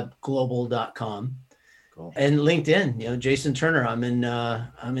idlabglobal.com. Cool. And LinkedIn, Jason Turner. I'm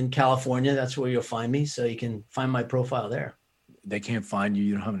in California. That's where you'll find me. So you can find my profile there. They can't find you.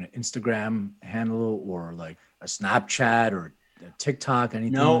 You don't have an Instagram handle or like a Snapchat or a TikTok,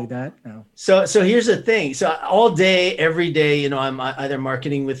 anything like that? No. So here's the thing. So all day, every day, I'm either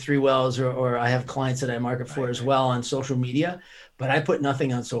marketing with Three Wells or I have clients that I market for as well on social media, but I put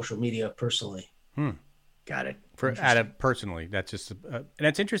nothing on social media personally. Got it. Personally, that's just, and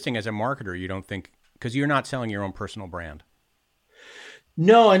it's interesting as a marketer, you don't think, because you're not selling your own personal brand.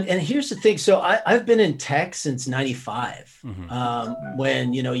 No, and here's the thing. So I've been in tech since 95,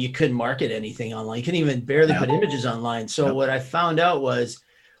 when, you couldn't market anything online. You couldn't even barely put images online. So what I found out was,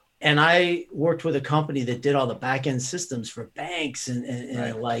 and I worked with a company that did all the back end systems for banks and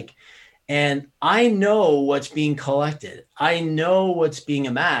I know what's being collected. I know what's being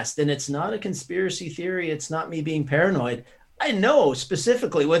amassed, and it's not a conspiracy theory. It's not me being paranoid. I know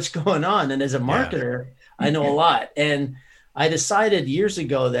specifically what's going on. And as a marketer, I know a lot. And I decided years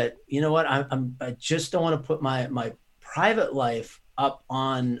ago that, you know what, I just don't want to put my private life up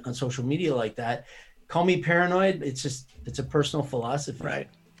on social media like that. Call me paranoid. It's a personal philosophy. Right.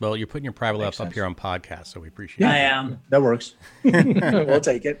 Well, you're putting your private life up here on podcasts, so we appreciate it. I am. That works. We'll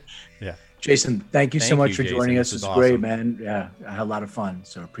take it. Yeah. Jason, thank you so much for Jason. joining us. This It's is great, awesome. man. Yeah, I had a lot of fun.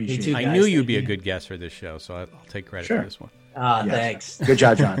 So appreciate too, it. guys. I knew you'd Thank be a you. good guest for this show, so I'll take credit Sure. for this one. Yes. Thanks. Good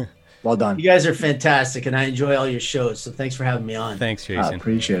job, John. Well done. You guys are fantastic, and I enjoy all your shows. So thanks for having me on. Thanks, I Jason.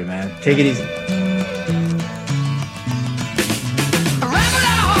 appreciate it, man. Take it easy.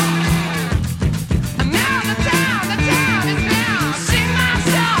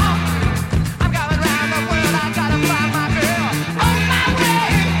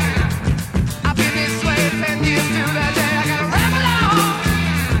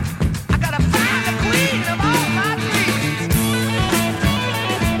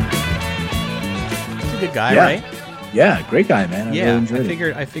 Good guy, Yeah. right? Yeah, great guy, man. I really enjoyed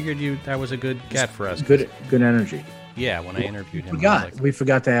it. I figured that was a good get for us. Good energy. Yeah, when I interviewed him, I was like, We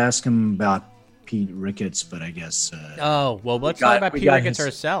forgot to ask him about Pete Ricketts, but I guess. oh well, let's got- talk about we Pete got Ricketts his-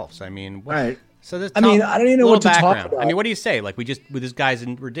 ourselves. I mean, what, All right. so this. I mean, I don't even know little what to talk background. about. I mean, what do you say? Like, this guy's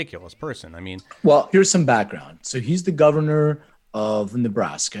a ridiculous person. I mean, Well, here's some background. So he's the governor of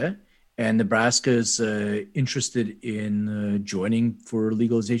Nebraska, and Nebraska is interested in joining for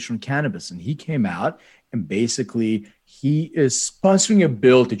legalization of cannabis. And he came out and basically he is sponsoring a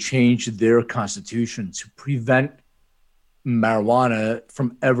bill to change their constitution to prevent marijuana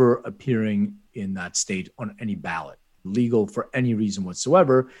from ever appearing in that state on any ballot, legal for any reason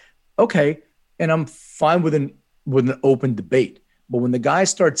whatsoever. Okay, and I'm fine with an open debate. But when the guy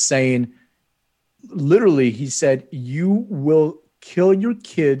starts saying, literally, he said, "You will kill your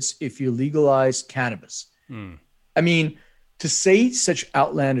kids if you legalize cannabis." I mean, to say such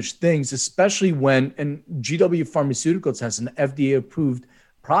outlandish things, especially when, and GW Pharmaceuticals has an FDA-approved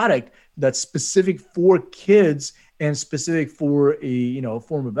product that's specific for kids and specific for a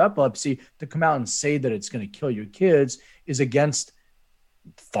form of epilepsy, to come out and say that it's going to kill your kids is against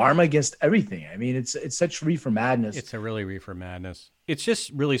pharma, against everything. I mean, it's such reefer madness. it's a really reefer madness. It's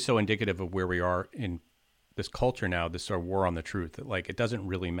just really so indicative of where we are in this culture now, this sort of war on the truth, that like it doesn't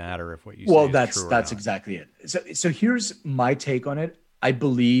really matter if what you say is That's true or that's not. exactly it. So here's my take on it. I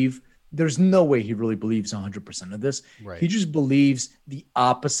believe there's no way he really believes 100% of this. Right. He just believes the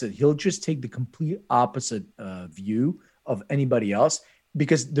opposite. He'll just take the complete opposite view of anybody else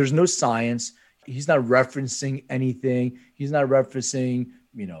because there's no science. He's not referencing anything. He's not referencing,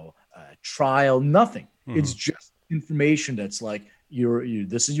 trial, nothing. It's just information that's like,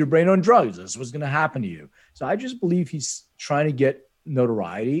 this is your brain on drugs. This is what's going to happen to you. So I just believe he's trying to get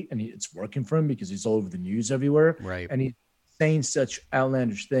notoriety, and it's working for him because he's all over the news everywhere. Right. And he's saying such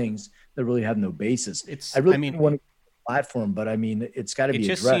outlandish things that really have no basis. It's- I really I mean- want to platform, but I mean, it's got to It be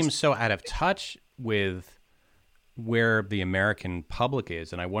just addressed. seems so out of touch with where the American public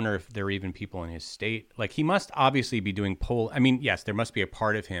is. And I wonder if there are even people in his state. Like, he must obviously be doing I mean, yes, there must be a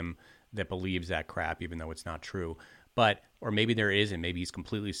part of him that believes that crap, even though it's not true. But, or maybe there isn't. Maybe he's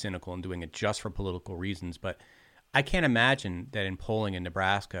completely cynical and doing it just for political reasons. But I can't imagine that in polling in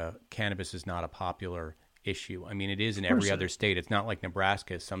Nebraska, cannabis is not a popular issue. I mean, it is in every other state. It's not like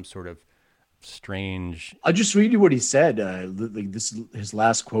Nebraska is some sort of strange. I'll just read you what he said. Like, this is his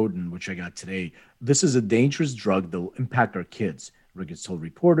last quote, in which I got today. "This is a dangerous drug that will impact our kids," Ricketts told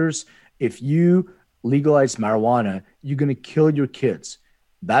reporters. "If you legalize marijuana, you're going to kill your kids.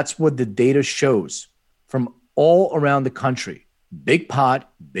 That's what the data shows from all around the country. Big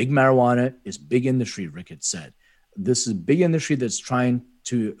pot, big marijuana is big industry, Rick had said. This is a big industry that's trying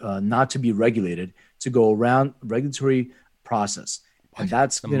to not to be regulated, to go around regulatory process. And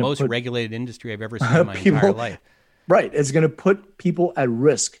that's the most regulated industry I've ever seen in my entire life. Right. It's going to put people at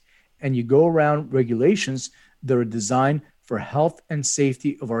risk. And you go around regulations that are designed for health and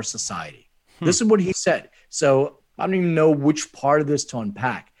safety of our society. This is what he said. So I don't even know which part of this to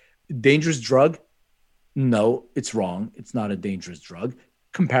unpack. Dangerous drug? No, it's wrong. It's not a dangerous drug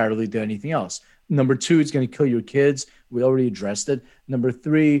comparatively to anything else. Number 2, it's going to kill your kids. We already addressed it. Number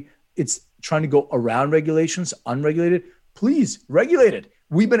 3, it's trying to go around regulations, unregulated. Please regulate it.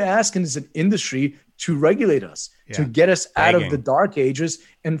 We've been asking as an industry to regulate us, to get us out of the dark ages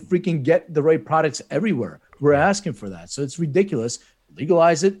and freaking get the right products everywhere. We're asking for that. So it's ridiculous.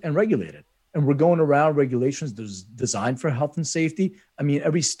 Legalize it and regulate it. And we're going around regulations that's designed for health and safety. I mean,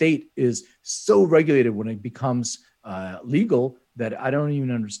 every state is so regulated when it becomes legal that I don't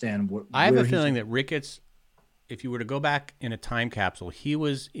even understand what. I have a feeling that Ricketts, if you were to go back in a time capsule, he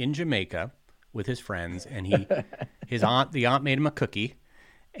was in Jamaica with his friends, and the aunt made him a cookie,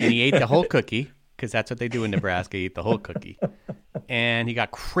 and he ate the whole cookie, because that's what they do in Nebraska, eat the whole cookie. And he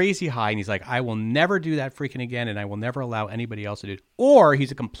got crazy high, and he's like, I will never do that freaking again, and I will never allow anybody else to do it. Or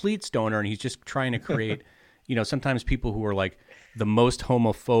he's a complete stoner, and he's just trying to create, sometimes people who are like the most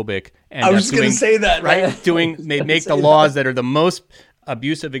homophobic. And I was just going to say that. Right? Make the laws that are the most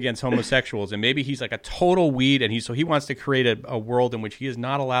abusive against homosexuals. And maybe he's like a total weed, and he wants to create a world in which he is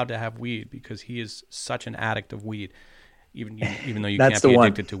not allowed to have weed because he is such an addict of weed. Even though you can't be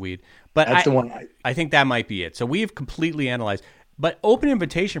addicted to weed. But I think that might be it. So we've completely analyzed. But open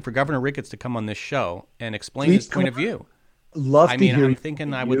invitation for Governor Ricketts to come on this show and explain his point of view. I'm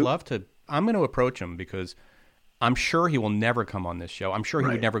thinking I would love to. I'm going to approach him because I'm sure he will never come on this show. I'm sure he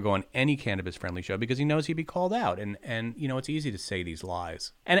would never go on any cannabis-friendly show because he knows he'd be called out. And it's easy to say these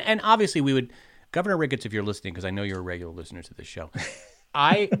lies. And obviously we would, Governor Ricketts, if you're listening, because I know you're a regular listener to this show,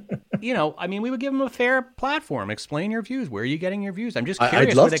 we would give him a fair platform. Explain your views. Where are you getting your views? I'm just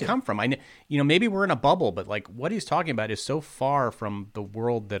curious where they come from. Maybe we're in a bubble, but like what he's talking about is so far from the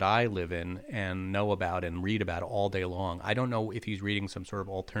world that I live in and know about and read about all day long. I don't know if he's reading some sort of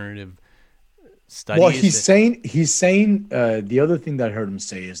alternative studies. Well, he's saying the other thing that I heard him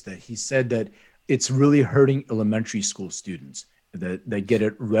say is that he said that it's really hurting elementary school students that they get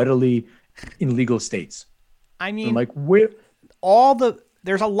it readily in legal states. I mean, I'm like where.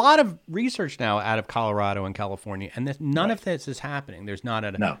 There's a lot of research now out of Colorado and California, and none of this is happening. There's not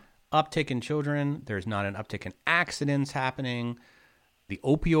an uptick in children. There's not an uptick in accidents happening. The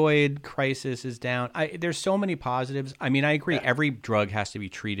opioid crisis is down. There's so many positives. I mean, I agree. Yeah. Every drug has to be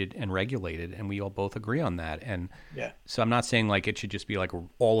treated and regulated, and we all both agree on that. And so I'm not saying like it should just be like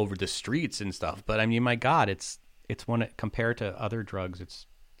all over the streets and stuff. But I mean, my God, it's one compared to other drugs, it's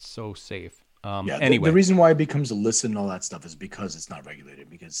so safe. Anyway, the reason why it becomes illicit and all that stuff is because it's not regulated,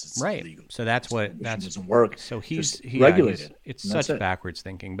 because it's illegal. So that doesn't work. So he's regulated. It's such backwards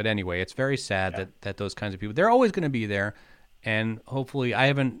thinking. But anyway, it's very sad that those kinds of people, they're always going to be there. And hopefully, I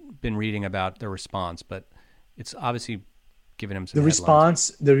haven't been reading about the response, but it's obviously given him some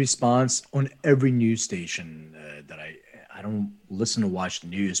headlines. The response on every news station that I don't listen to watch the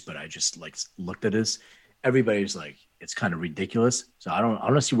news, but I just like looked at this. Everybody's like, it's kind of ridiculous. So I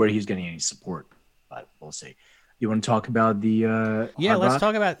don't see where he's getting any support, but we'll see. You want to talk about the let's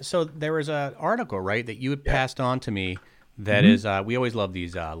talk about. So there was an article, right, that you had passed on to me. That is, we always love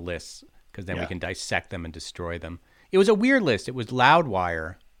these lists because then we can dissect them and destroy them. It was a weird list. It was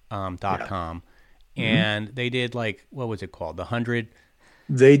Loudwire.com, and they did like, what was it called? 100.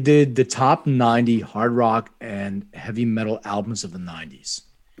 They did the top 90 hard rock and heavy metal albums of the 90s.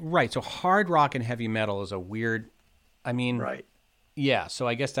 Right. So hard rock and heavy metal is a weird. I mean, right. Yeah. So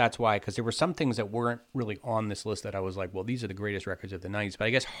I guess that's why, because there were some things that weren't really on this list that I was like, well, these are the greatest records of the 90s. But I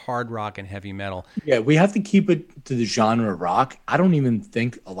guess hard rock and heavy metal. Yeah, we have to keep it to the genre rock. I don't even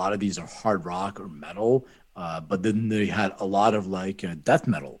think a lot of these are hard rock or metal. But then they had a lot of like death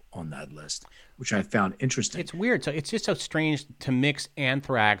metal on that list, which I found interesting. It's weird. So it's just so strange to mix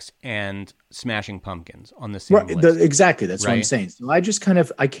Anthrax and Smashing Pumpkins on the same list. Exactly. That's what I'm saying. So I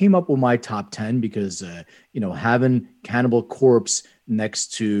came up with my top 10 because, having Cannibal Corpse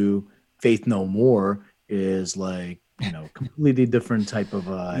next to Faith No More is like, completely different type of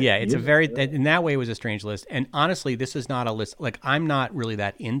it's in that way it was a strange list. And honestly, this is not a list, like I'm not really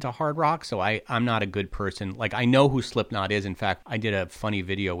that into hard rock, so I'm not a good person. Like I know who Slipknot is. In fact, I did a funny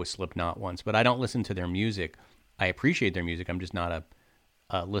video with Slipknot once, but I don't listen to their music. I appreciate their music. I'm just not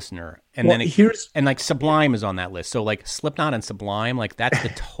listener, and Well, then and like Sublime is on that list. So like Slipknot and Sublime, like that's the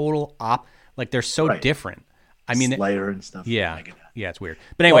total like they're so different. I mean, Slayer and stuff. Yeah, yeah, it's weird.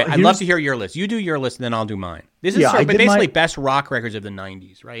 But anyway, I'd love to hear your list. You do your list, and then I'll do mine. This is sort of basically best rock records of the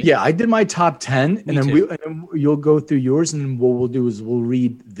 '90s, right? Yeah, I did my top 10, and then you'll go through yours, and what we'll do is we'll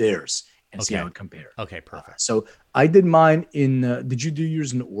read theirs and see how it compares. Okay, perfect. So I did mine in. Did you do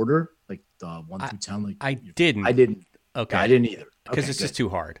yours in order, like 1 through 10? Like I didn't. I didn't. Okay, I didn't either because it's just too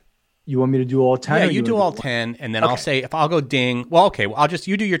hard. You want me to do all 10? Yeah, you do all 10, and then I'll say if I'll go ding. Well, okay, well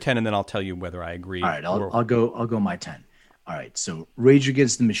you do your 10, and then I'll tell you whether I agree. All right, I'll go my 10. All right, so Rage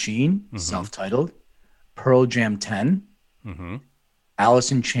Against the Machine, self-titled, Pearl Jam 10,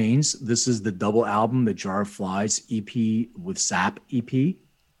 Alice in Chains. This is the double album, the Jar of Flies EP with Sap EP,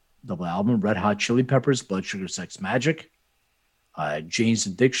 double album. Red Hot Chili Peppers, Blood Sugar Sex Magic, Jane's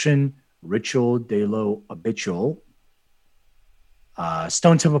Addiction, Ritual de lo Habitual,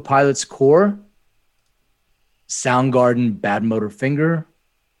 Stone Temple Pilots Core, Soundgarden Bad Motor Finger,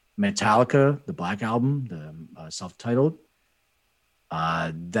 Metallica, the Black Album, the self-titled.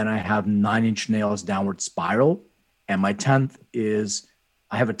 Then I have 9 Inch Nails Downward Spiral. And my 10th is,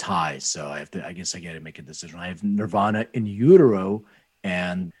 I have a tie, so I guess I got to make a decision. I have Nirvana In Utero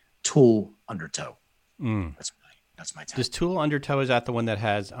and Tool Undertow. That's my 10th. Does Tool Undertow, is that the one that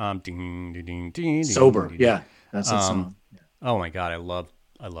has ding, ding, ding, ding, Sober? Ding, yeah, that's the song. Yeah. Oh my God, I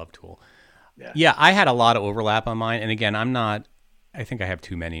love Tool. Yeah, I had a lot of overlap on mine, and again, I think I have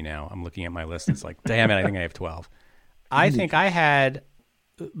too many now. I'm looking at my list. It's like, damn it, I think I have 12. I think I had,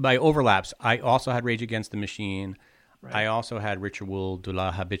 by overlaps, I also had Rage Against the Machine. Right. I also had Ritual de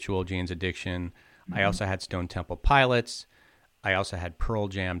la Habitual, Jane's Addiction. I also had Stone Temple Pilots. I also had Pearl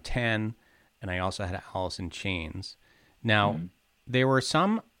Jam 10. And I also had Alice in Chains. Now, there were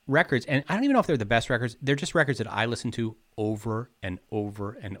some records, and I don't even know if they're the best records. They're just records that I listened to over and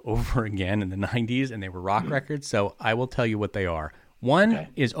over and over again in the 90s, and they were rock records. So I will tell you what they are. One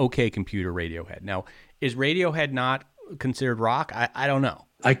is OK Computer, Radiohead. Now, is Radiohead not considered rock? I don't know.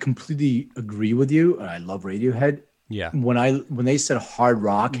 I completely agree with you. I love Radiohead. Yeah. When they said hard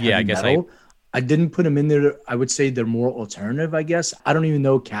rock, heavy metal, I didn't put them in there. I would say they're more alternative, I guess. I don't even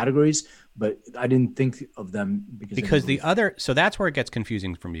know categories, but I didn't think of them because the other. So that's where it gets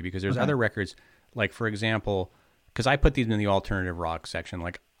confusing for me, because there's other records, like for example, because I put these in the alternative rock section.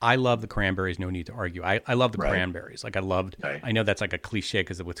 Like I love the Cranberries. No need to argue. I love the Cranberries. Like I loved. I know that's like a cliche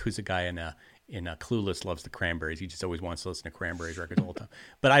because who's a guy in Clueless loves the Cranberries. He just always wants to listen to Cranberries records all the time.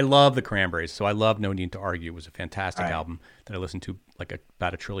 But I love the Cranberries, so I love No Need to Argue. It was a fantastic album that I listened to like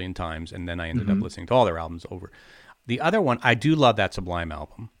about 1 trillion times, and then I ended up listening to all their albums over. The other one, I do love that Sublime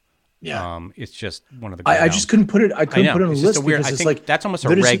album. Yeah, it's just one of the. I just couldn't put it. I couldn't put it on the list because it's like that's almost a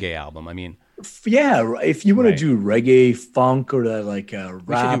reggae album. I mean, yeah, if you want to do reggae, funk, or like rap,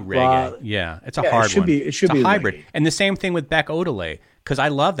 we should do reggae. Yeah, it's a hard one. It should be a hybrid. Reggae. And the same thing with Beck Odelay, because I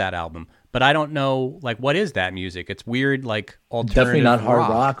love that album, but I don't know like what is that music. It's weird, like alternative. Definitely not hard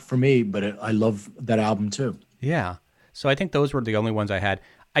rock for me, but I love that album too. Yeah, so I think those were the only ones I had.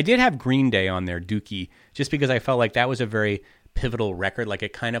 I did have Green Day on there, Dookie, just because I felt like that was a very pivotal record. Like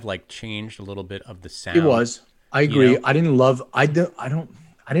it kind of like changed a little bit of the sound. It was. I agree. You know? I didn't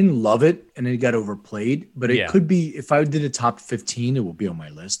love it, and it got overplayed. But it could be, if I did a top 15, it would be on my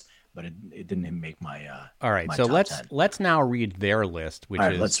list. But it didn't make my. All right, so let's now read their list.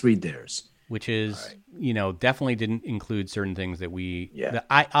 Let's read theirs. Which is, definitely didn't include certain things that that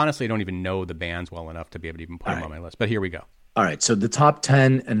I honestly don't even know the bands well enough to be able to even put them on my list. But here we go. All right, so the top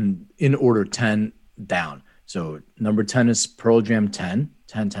 10, and in order 10 down. So number 10 is Pearl Jam 10.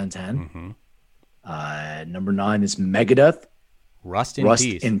 Number 9 is Megadeth. Rust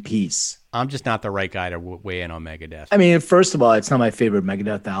in Peace. I'm just not the right guy to weigh in on Megadeth. I mean, first of all, it's not my favorite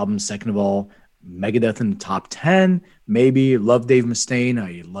Megadeth album. Second of all, Megadeth in the top 10. Maybe love Dave Mustaine.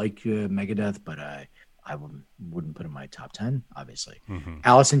 I like Megadeth, but I wouldn't put it in my top 10, obviously.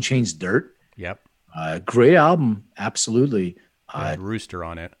 Alice in Chains, Dirt. Yep. Great album. Absolutely. Had Rooster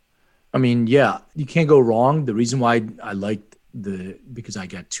on it. I mean, yeah, you can't go wrong. The reason why I liked because I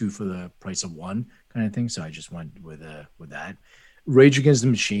got 2 for the price of 1 kind of thing. So I just went with that. Rage Against the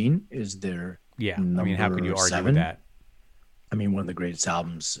Machine is their number I mean, how could you argue 7 with that? I mean, one of the greatest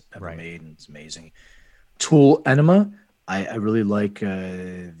albums ever made, and it's amazing. Tool, Enema. I really like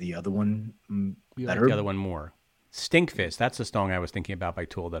the other one better. Like the other one more. Stinkfist. That's the song I was thinking about by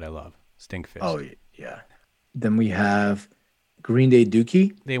Tool that I love. Stinkfist. Oh, yeah. Then we have Green Day,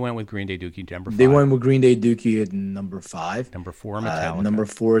 Dookie. They went with Green Day, Dookie, number 5. They went with Green Day, Dookie at number 5. Number 4, Metallica. Number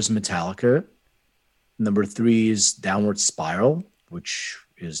 4 is Metallica. Number 3 is Downward Spiral, which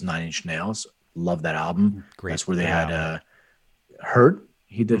is 9 Inch Nails. Love that album. Great. That's where they had Hurt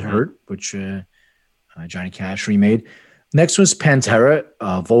He did Hurt, which Johnny Cash remade. Next was Pantera,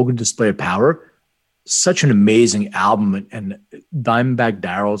 Vulgar Display of Power. Such an amazing album, and Dimebag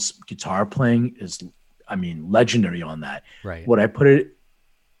Darrell's guitar playing is, I mean, legendary on that. Right. Would I put it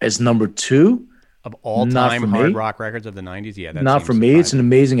as number 2? Of all time hard rock records of the 90s? Yeah. That not for me. It's an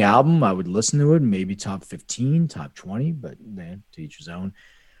amazing album. I would listen to it, maybe top 15, top 20, but man, to each his own.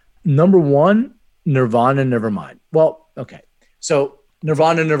 Number 1, Nirvana, Nevermind. Well, okay. So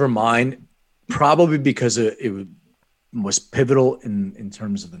Nirvana, Nevermind, probably because it was pivotal in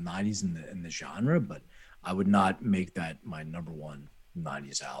terms of the 90s in the genre, but I would not make that my number 1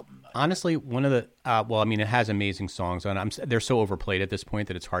 90s album. Honestly, one of the it has amazing songs on it. They're so overplayed at this point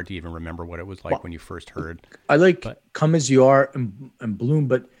that it's hard to even remember what it was like when you first heard. I like Come As You Are and Bloom,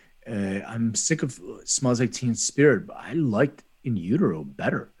 but I'm sick of Smells Like Teen Spirit. But I liked In Utero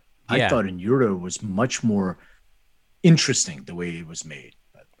better. I thought In Utero was much more interesting the way it was made.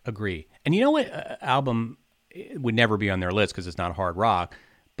 Agree. And you know what album would never be on their list because it's not hard rock,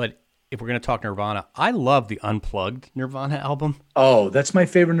 but if we're going to talk Nirvana, I love the Unplugged Nirvana album. Oh, that's my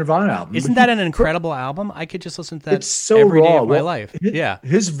favorite Nirvana album. Isn't that an incredible album? I could just listen to that it's so every raw. day of my life.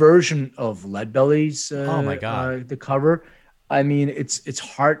 His version of Leadbelly's oh my God. The cover, I mean, it's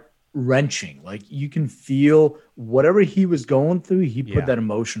heart-wrenching. Like, you can feel whatever he was going through, he put that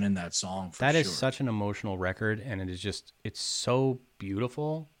emotion in that song. That is such an emotional record, and it's so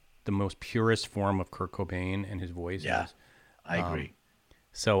beautiful. The most purest form of Kurt Cobain and his voice. Yeah, I agree.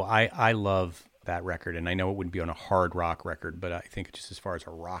 So I love that record, and I know it wouldn't be on a hard rock record, but I think just as far as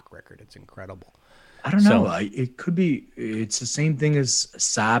a rock record, it's incredible. I don't know. It could be. It's the same thing as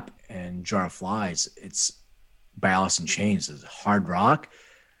Sap and Jar of Flies. It's by Alice in Chains. It's hard rock.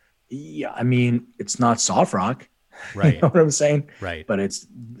 Yeah, I mean, it's not soft rock. Right. You know what I'm saying? Right. But it's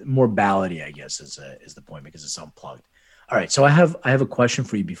more ballady, I guess, is the point, because it's unplugged. All right. So I have a question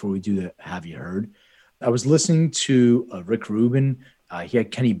for you before we do the Have You Heard? I was listening to Rick Rubin. He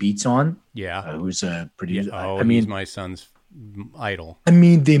had Kenny Beats on. Yeah. Who's a producer. Yeah. He's my son's idol. I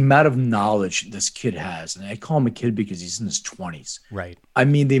mean, the amount of knowledge this kid has, and I call him a kid because he's in his 20s. Right. I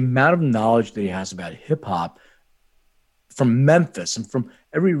mean, the amount of knowledge that he has about hip hop from Memphis and from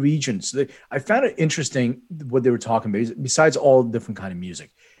every region. So I found it interesting what they were talking about, besides all different kind of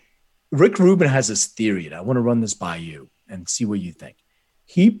music. Rick Rubin has this theory, and I want to run this by you and see what you think.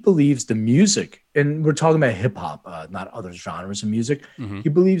 He believes the music, and we're talking about hip hop, not other genres of music. Mm-hmm. He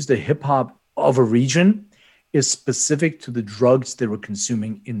believes the hip hop of a region is specific to the drugs they were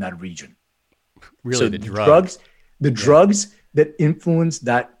consuming in that region. Really, so the drugs that influence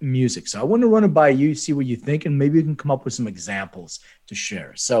that music. So I want to run it by you, see what you think, and maybe you can come up with some examples to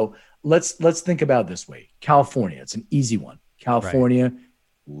share. So let's think about it this way. California, it's an easy one. California,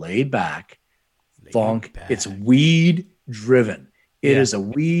 laid back, funk. It's weed driven. It is a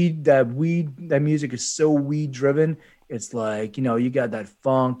weed. That music is so weed driven. It's like, you got that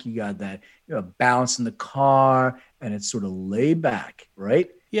funk, you got that bounce in the car, and it's sort of laid back, right?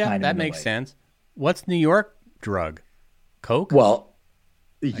 Yeah, kind that makes sense. What's New York drug? Coke? Well,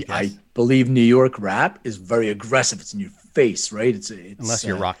 I believe New York rap is very aggressive. It's in your face, right? It's unless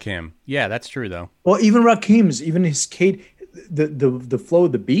you're Rakim. Yeah, that's true though. Well, even Rakim's, even his Kate, the flow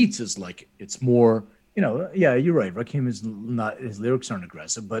of the beats is like, it's more. Yeah, you're right. Rakim is not, his lyrics aren't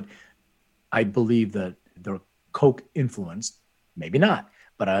aggressive, but I believe that they're Coke influenced. Maybe not,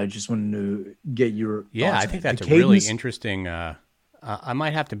 but I just wanted to get your thoughts. I think that's a really interesting. I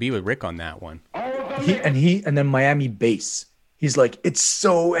might have to be with Rick on that one. And then Miami bass. He's like, it's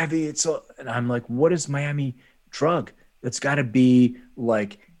so heavy. And I'm like, what is Miami drug? It's got to be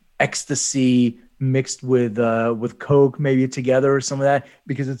like ecstasy mixed with Coke, maybe together or some of that,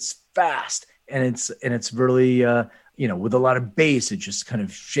 because it's fast. And it's really, with a lot of bass, it just kind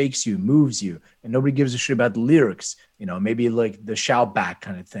of shakes you, moves you, and nobody gives a shit about the lyrics. Maybe like the shout back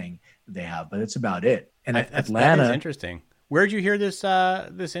kind of thing they have, but it's about it. And Atlanta, that is interesting. Where did you hear this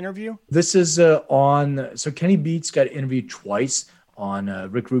interview? This is so Kenny Beats got interviewed twice on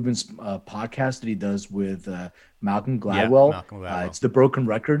Rick Rubin's podcast that he does with Malcolm Gladwell. Yeah, Malcolm Gladwell. It's the Broken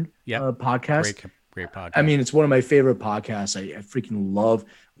Record podcast. Great podcast. I mean, it's one of my favorite podcasts. I freaking love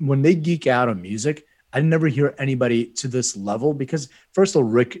when they geek out on music. I never hear anybody to this level because, first of all,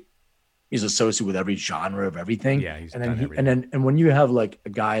 Rick is associated with every genre of everything. Yeah, he's and done everything. And when you have like a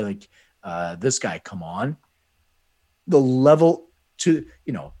guy like this guy come on, the level to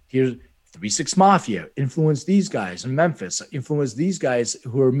here's 3 6 Mafia influenced these guys in Memphis, influenced these guys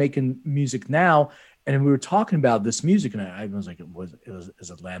who are making music now. And we were talking about this music, and I was like,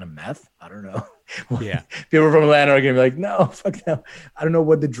 is Atlanta meth? I don't know. Yeah. People from Atlanta are going to be like, no, fuck no. I don't know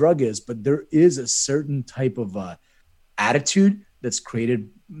what the drug is, but there is a certain type of attitude that's created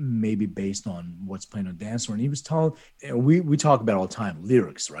maybe based on what's playing on dance floor. And he was telling, we talk about it all the time,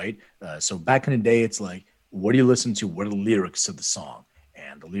 lyrics, right? So back in the day, it's like, what do you listen to? What are the lyrics of the song?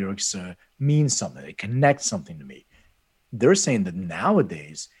 And the lyrics mean something. They connect something to me. They're saying that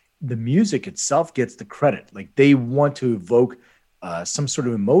nowadays, the music itself gets the credit. Like they want to evoke some sort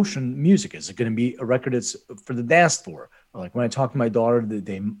of emotion. Music, is it going to be a record that's for the dance floor? Or like when I talk to my daughter,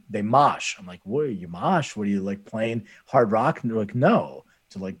 they mosh. I'm like, what are you mosh? What are you like playing hard rock? And they're like, no,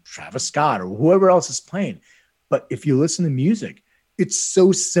 to like Travis Scott or whoever else is playing. But if you listen to music, it's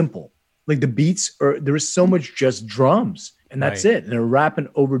so simple. Like the beats there is so much just drums and that's it. And they're rapping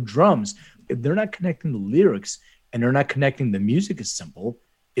over drums. If they're not connecting the lyrics and they're not connecting the music is simple,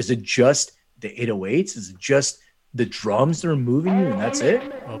 is it just the 808s? Is it just the drums that are moving you and that's it?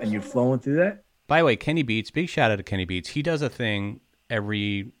 Oops. And you're flowing through that? By the way, Kenny Beats, big shout out to Kenny Beats. He does a thing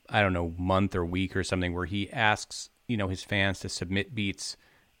every, I don't know, month or week or something where he asks, his fans to submit beats.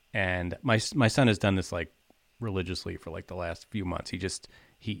 And my son has done this like religiously for like the last few months.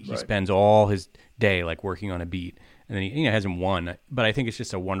 He spends all his day like working on a beat, and then he hasn't won, but I think it's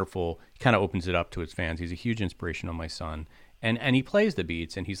just a wonderful, kind of opens it up to his fans. He's a huge inspiration on my son, and he plays the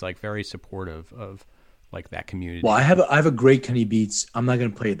beats, and he's like very supportive of like that community. Well, I have a great Kenny Beats. I'm not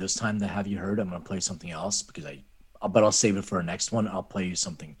going to play it this time. Have you heard? I'm going to play something else because but I'll save it for our next one. I'll play you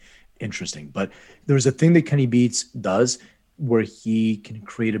something interesting. But there's a thing that Kenny Beats does where he can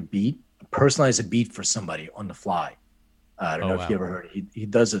create a beat, personalize a beat for somebody on the fly. I don't know if you ever heard it. He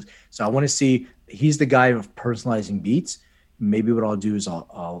does it. So I want to see, he's the guy of personalizing beats. Maybe what I'll do is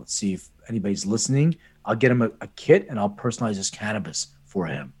I'll see if anybody's listening. I'll get him a kit and I'll personalize his cannabis for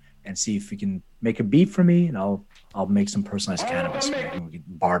him and see if he can make a beat for me, and I'll make some personalized cannabis. Maybe we can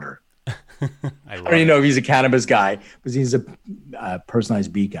barter. I don't even know if he's a cannabis guy, but he's a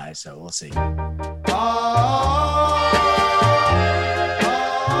personalized beat guy. So we'll see.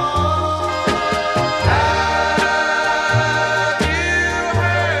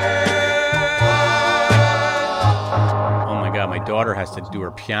 My daughter has to do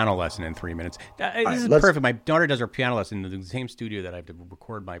her piano lesson in 3 minutes. This is perfect. My daughter does her piano lesson in the same studio that I have to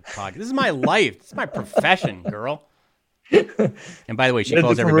record my podcast. This is my life. This is my profession, girl. And by the way, she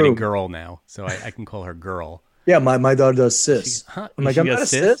calls everybody girl now, so I can call her girl. Yeah, my daughter does sis. I'm like, I'm not a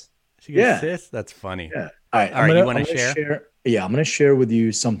sis? She goes sis? That's funny. Yeah. All right, you want to share? Yeah, I'm going to share with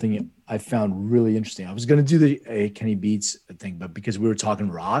you something I found really interesting. I was going to do the Kenny Beats thing, but because we were talking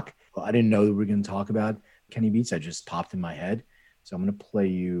rock, I didn't know that we were going to talk about Kenny Beats. I just popped in my head. So I'm going to play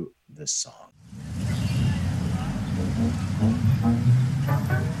you this song.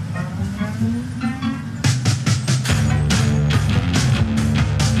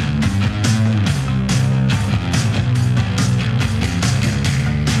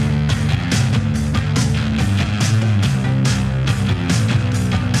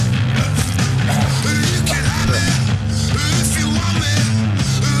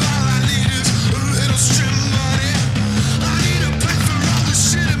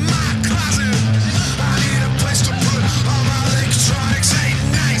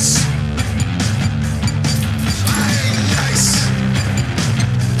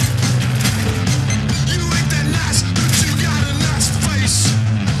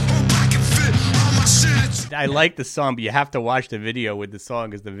 I like the song, but you have to watch the video with the song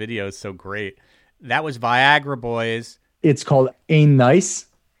because the video is so great. That was Viagra Boys. It's called Ain't Nice,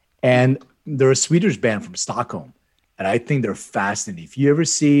 and they're a Swedish band from Stockholm, and I think they're fascinating. If you ever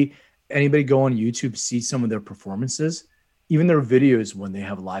see anybody go on YouTube, see some of their performances, even their videos when they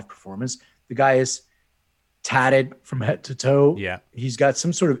have a live performance, the guy is tatted from head to toe. Yeah. He's got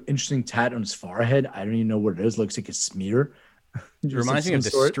some sort of interesting tat on his forehead. I don't even know what it is. Looks like a smear. It reminds me of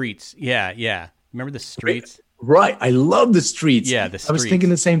the Streets. Yeah. Remember the Streets? Right. I love the Streets. Yeah, the Streets. I was thinking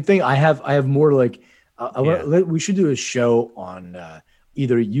the same thing. I have more like we should do a show on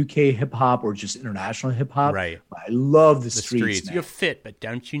either UK hip hop or just international hip hop. Right. But I love the Streets. You're fit, but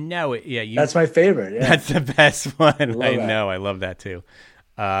don't you know it? Yeah, that's my favorite. Yeah. That's the best one. I know. I love that too.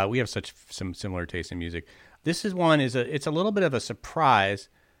 We have some similar taste in music. This is one it's a little bit of a surprise,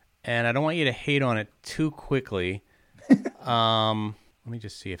 and I don't want you to hate on it too quickly. Let me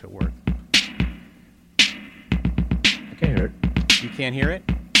just see if it worked. I can hear it. You can't hear it?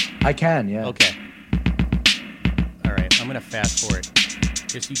 I can, yeah. Okay. All right, I'm going to fast forward.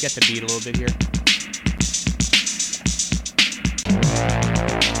 Just you get the beat a little bit here.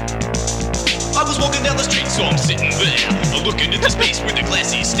 I was walking down the street, so I'm sitting there, looking into space with a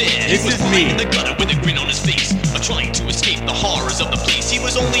glassy stare. This is me. In the gutter with a grin on his face, trying to escape the horrors of the place. He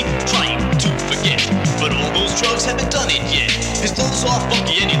was only trying to forget, but all those drugs haven't done it yet. His clothes are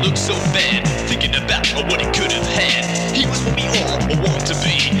funky and he looks so bad, thinking about what he could have had. He was what we all want to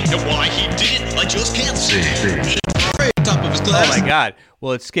be, and why he did it, I just can't see. Top of his class. Oh my God.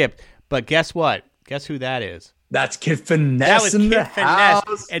 Well, it skipped. But guess what? Guess who that is? That's Kid Finesse. That was in Kid the Finesse.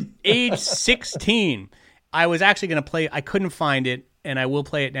 house. At age 16, I was actually going to play. I couldn't find it, and I will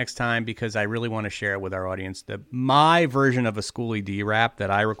play it next time because I really want to share it with our audience. My version of a Schoolie D rap that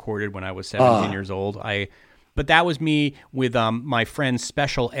I recorded when I was 17 years old. But that was me with my friend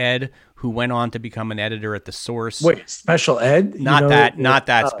Special Ed, who went on to become an editor at The Source. Wait, Special Ed? Not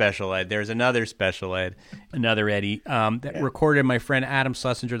that Special Ed. There's another Special Ed, another Eddie, that recorded my friend Adam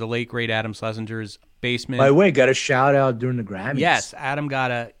Schlesinger, the late great Adam Schlesinger's basement. By the way, got a shout out during the Grammys. Yes, Adam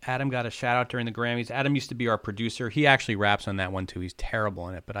got a shout out during the Grammys. Adam used to be our producer. He actually raps on that one too. He's terrible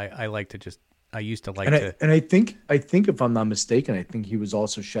in it, but I used to like to. And I think if I'm not mistaken, I think he was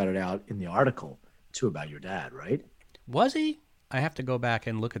also shouted out in the article too about your dad, right? Was he? I have to go back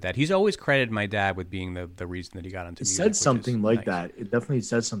and look at that. He's always credited my dad with being the reason that he got into music. It said something like nice. that. It definitely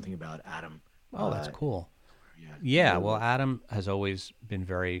said something about Adam. Oh, that's cool. Yeah, well, Adam has always been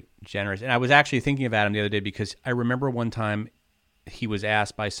very generous. And I was actually thinking of Adam the other day because I remember one time he was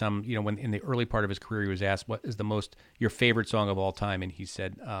asked by some, when in the early part of his career, he was asked, what is your favorite song of all time? And he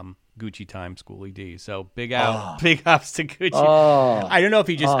said, Gucci Time, Schoolie D. So big ups to Gucci. I don't know if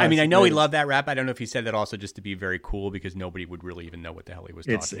he just, I know he loved that rap. I don't know if he said that also just to be very cool because nobody would really even know what the hell he was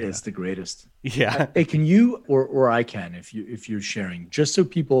talking about. It's the greatest. Yeah. Hey, can you, or I can, if you're sharing, just so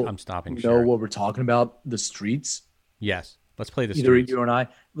people I'm stopping know sharing. what we're talking about, the streets. Yes. Let's play the Either streets. you and I.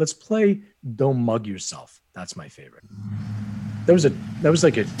 Let's play Don't Mug Yourself. That's my favorite. There was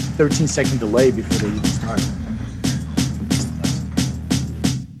like a 13-second delay before they even started.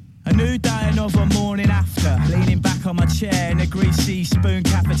 A new day, another morning after, leaning back on my chair in a greasy spoon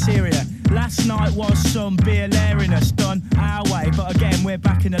cafeteria. Last night was some beer lariness done our way, but again we're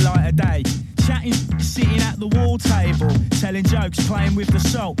back in the light of day. Chatting, sitting at the wall table, telling jokes, playing with the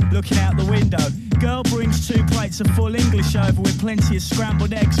salt, looking out the window. Girl brings 2 plates of full English over with plenty of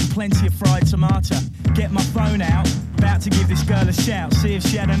scrambled eggs and plenty of fried tomato. Get my phone out, about to give this girl a shout, see if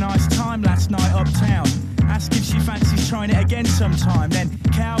she had a nice time last night uptown. Ask if she fancies trying it again sometime. Then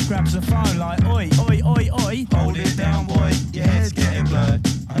Cal grabs the phone like, oi, oi, oi, oi. Hold it down, boy, your head's getting blurred.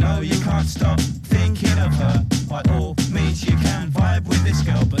 I know you can't stop thinking of her. By all means, you can vibe with this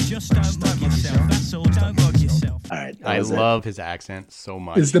girl, but just don't mug yourself. That's all, don't mug yourself. All right. I love his accent so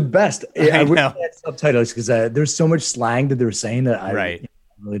much. It's the best. I wish know. I had subtitles because there's so much slang that they're saying that I Right.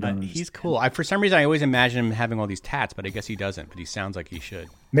 really don't He's understand. cool. For some reason, I always imagine him having all these tats, but I guess he doesn't. But he sounds like he should.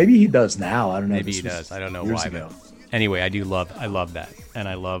 Maybe he does now. I don't know. Maybe This he was does. I don't know years why. ago. But anyway, I love that, and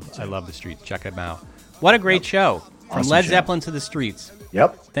I love the streets. Check him out. What a great show from Awesome Led show. Zeppelin to the streets.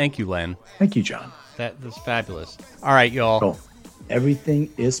 Yep. Thank you, Len. Thank you, John. That was fabulous. All right, y'all. Cool.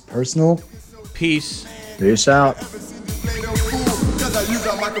 Everything is personal. Peace. Peace out. Cause I use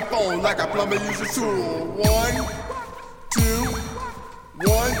a microphone like a plumber uses a tool. 1, 2,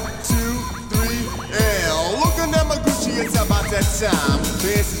 1, 2, 3, and looking at my Gucci, it's about that time.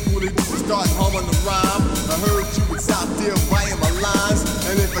 Fancy Schoolie D start humming the rhyme. I heard you was out there writing my lines,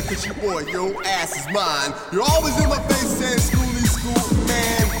 and if I kiss you, boy, your ass is mine. You're always in my face saying Schoolie school,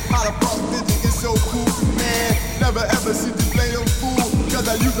 man. How the fuck did you get so cool, man? Never ever see you play no fool. Cause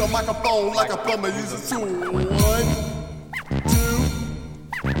I use a microphone like a plumber uses a tool. 1, 2,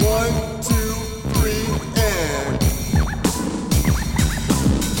 1, 2, 3, and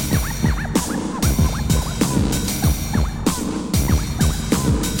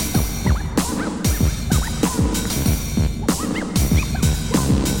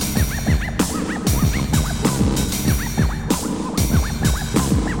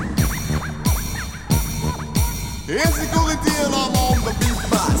it's the Schoolie D and I'm on the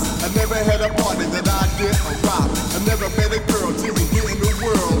beatbox. I never had a party that I didn't rock. I never met a girl till we get in the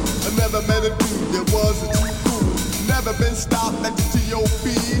world. I never met a dude that wasn't too cool. Never been stopped at the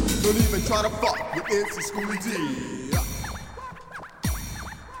T.O.P. Don't even try to fuck with MC Schoolie D.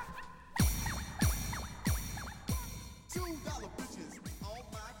 $2 bitches on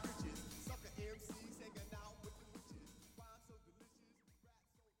my britches. Sucker MCs hanging out with the witches. Wine so delicious.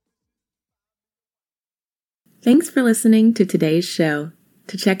 Thanks for listening to today's show.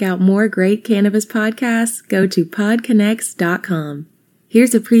 To check out more great cannabis podcasts, go to podconnects.com.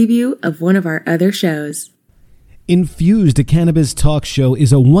 Here's a preview of one of our other shows. Infused, a cannabis talk show,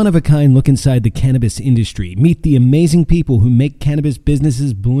 is a one-of-a-kind look inside the cannabis industry. Meet the amazing people who make cannabis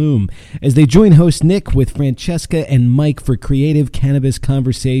businesses bloom as they join host Nick with Francesca and Mike for creative cannabis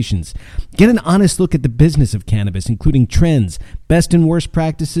conversations. Get an honest look at the business of cannabis, including trends, best and worst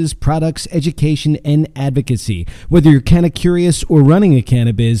practices, products, education, and advocacy. Whether you're canna curious or running a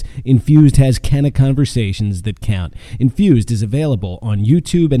cannabis, Infused has canna conversations that count. Infused is available on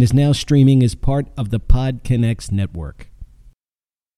YouTube and is now streaming as part of the PodConnects network.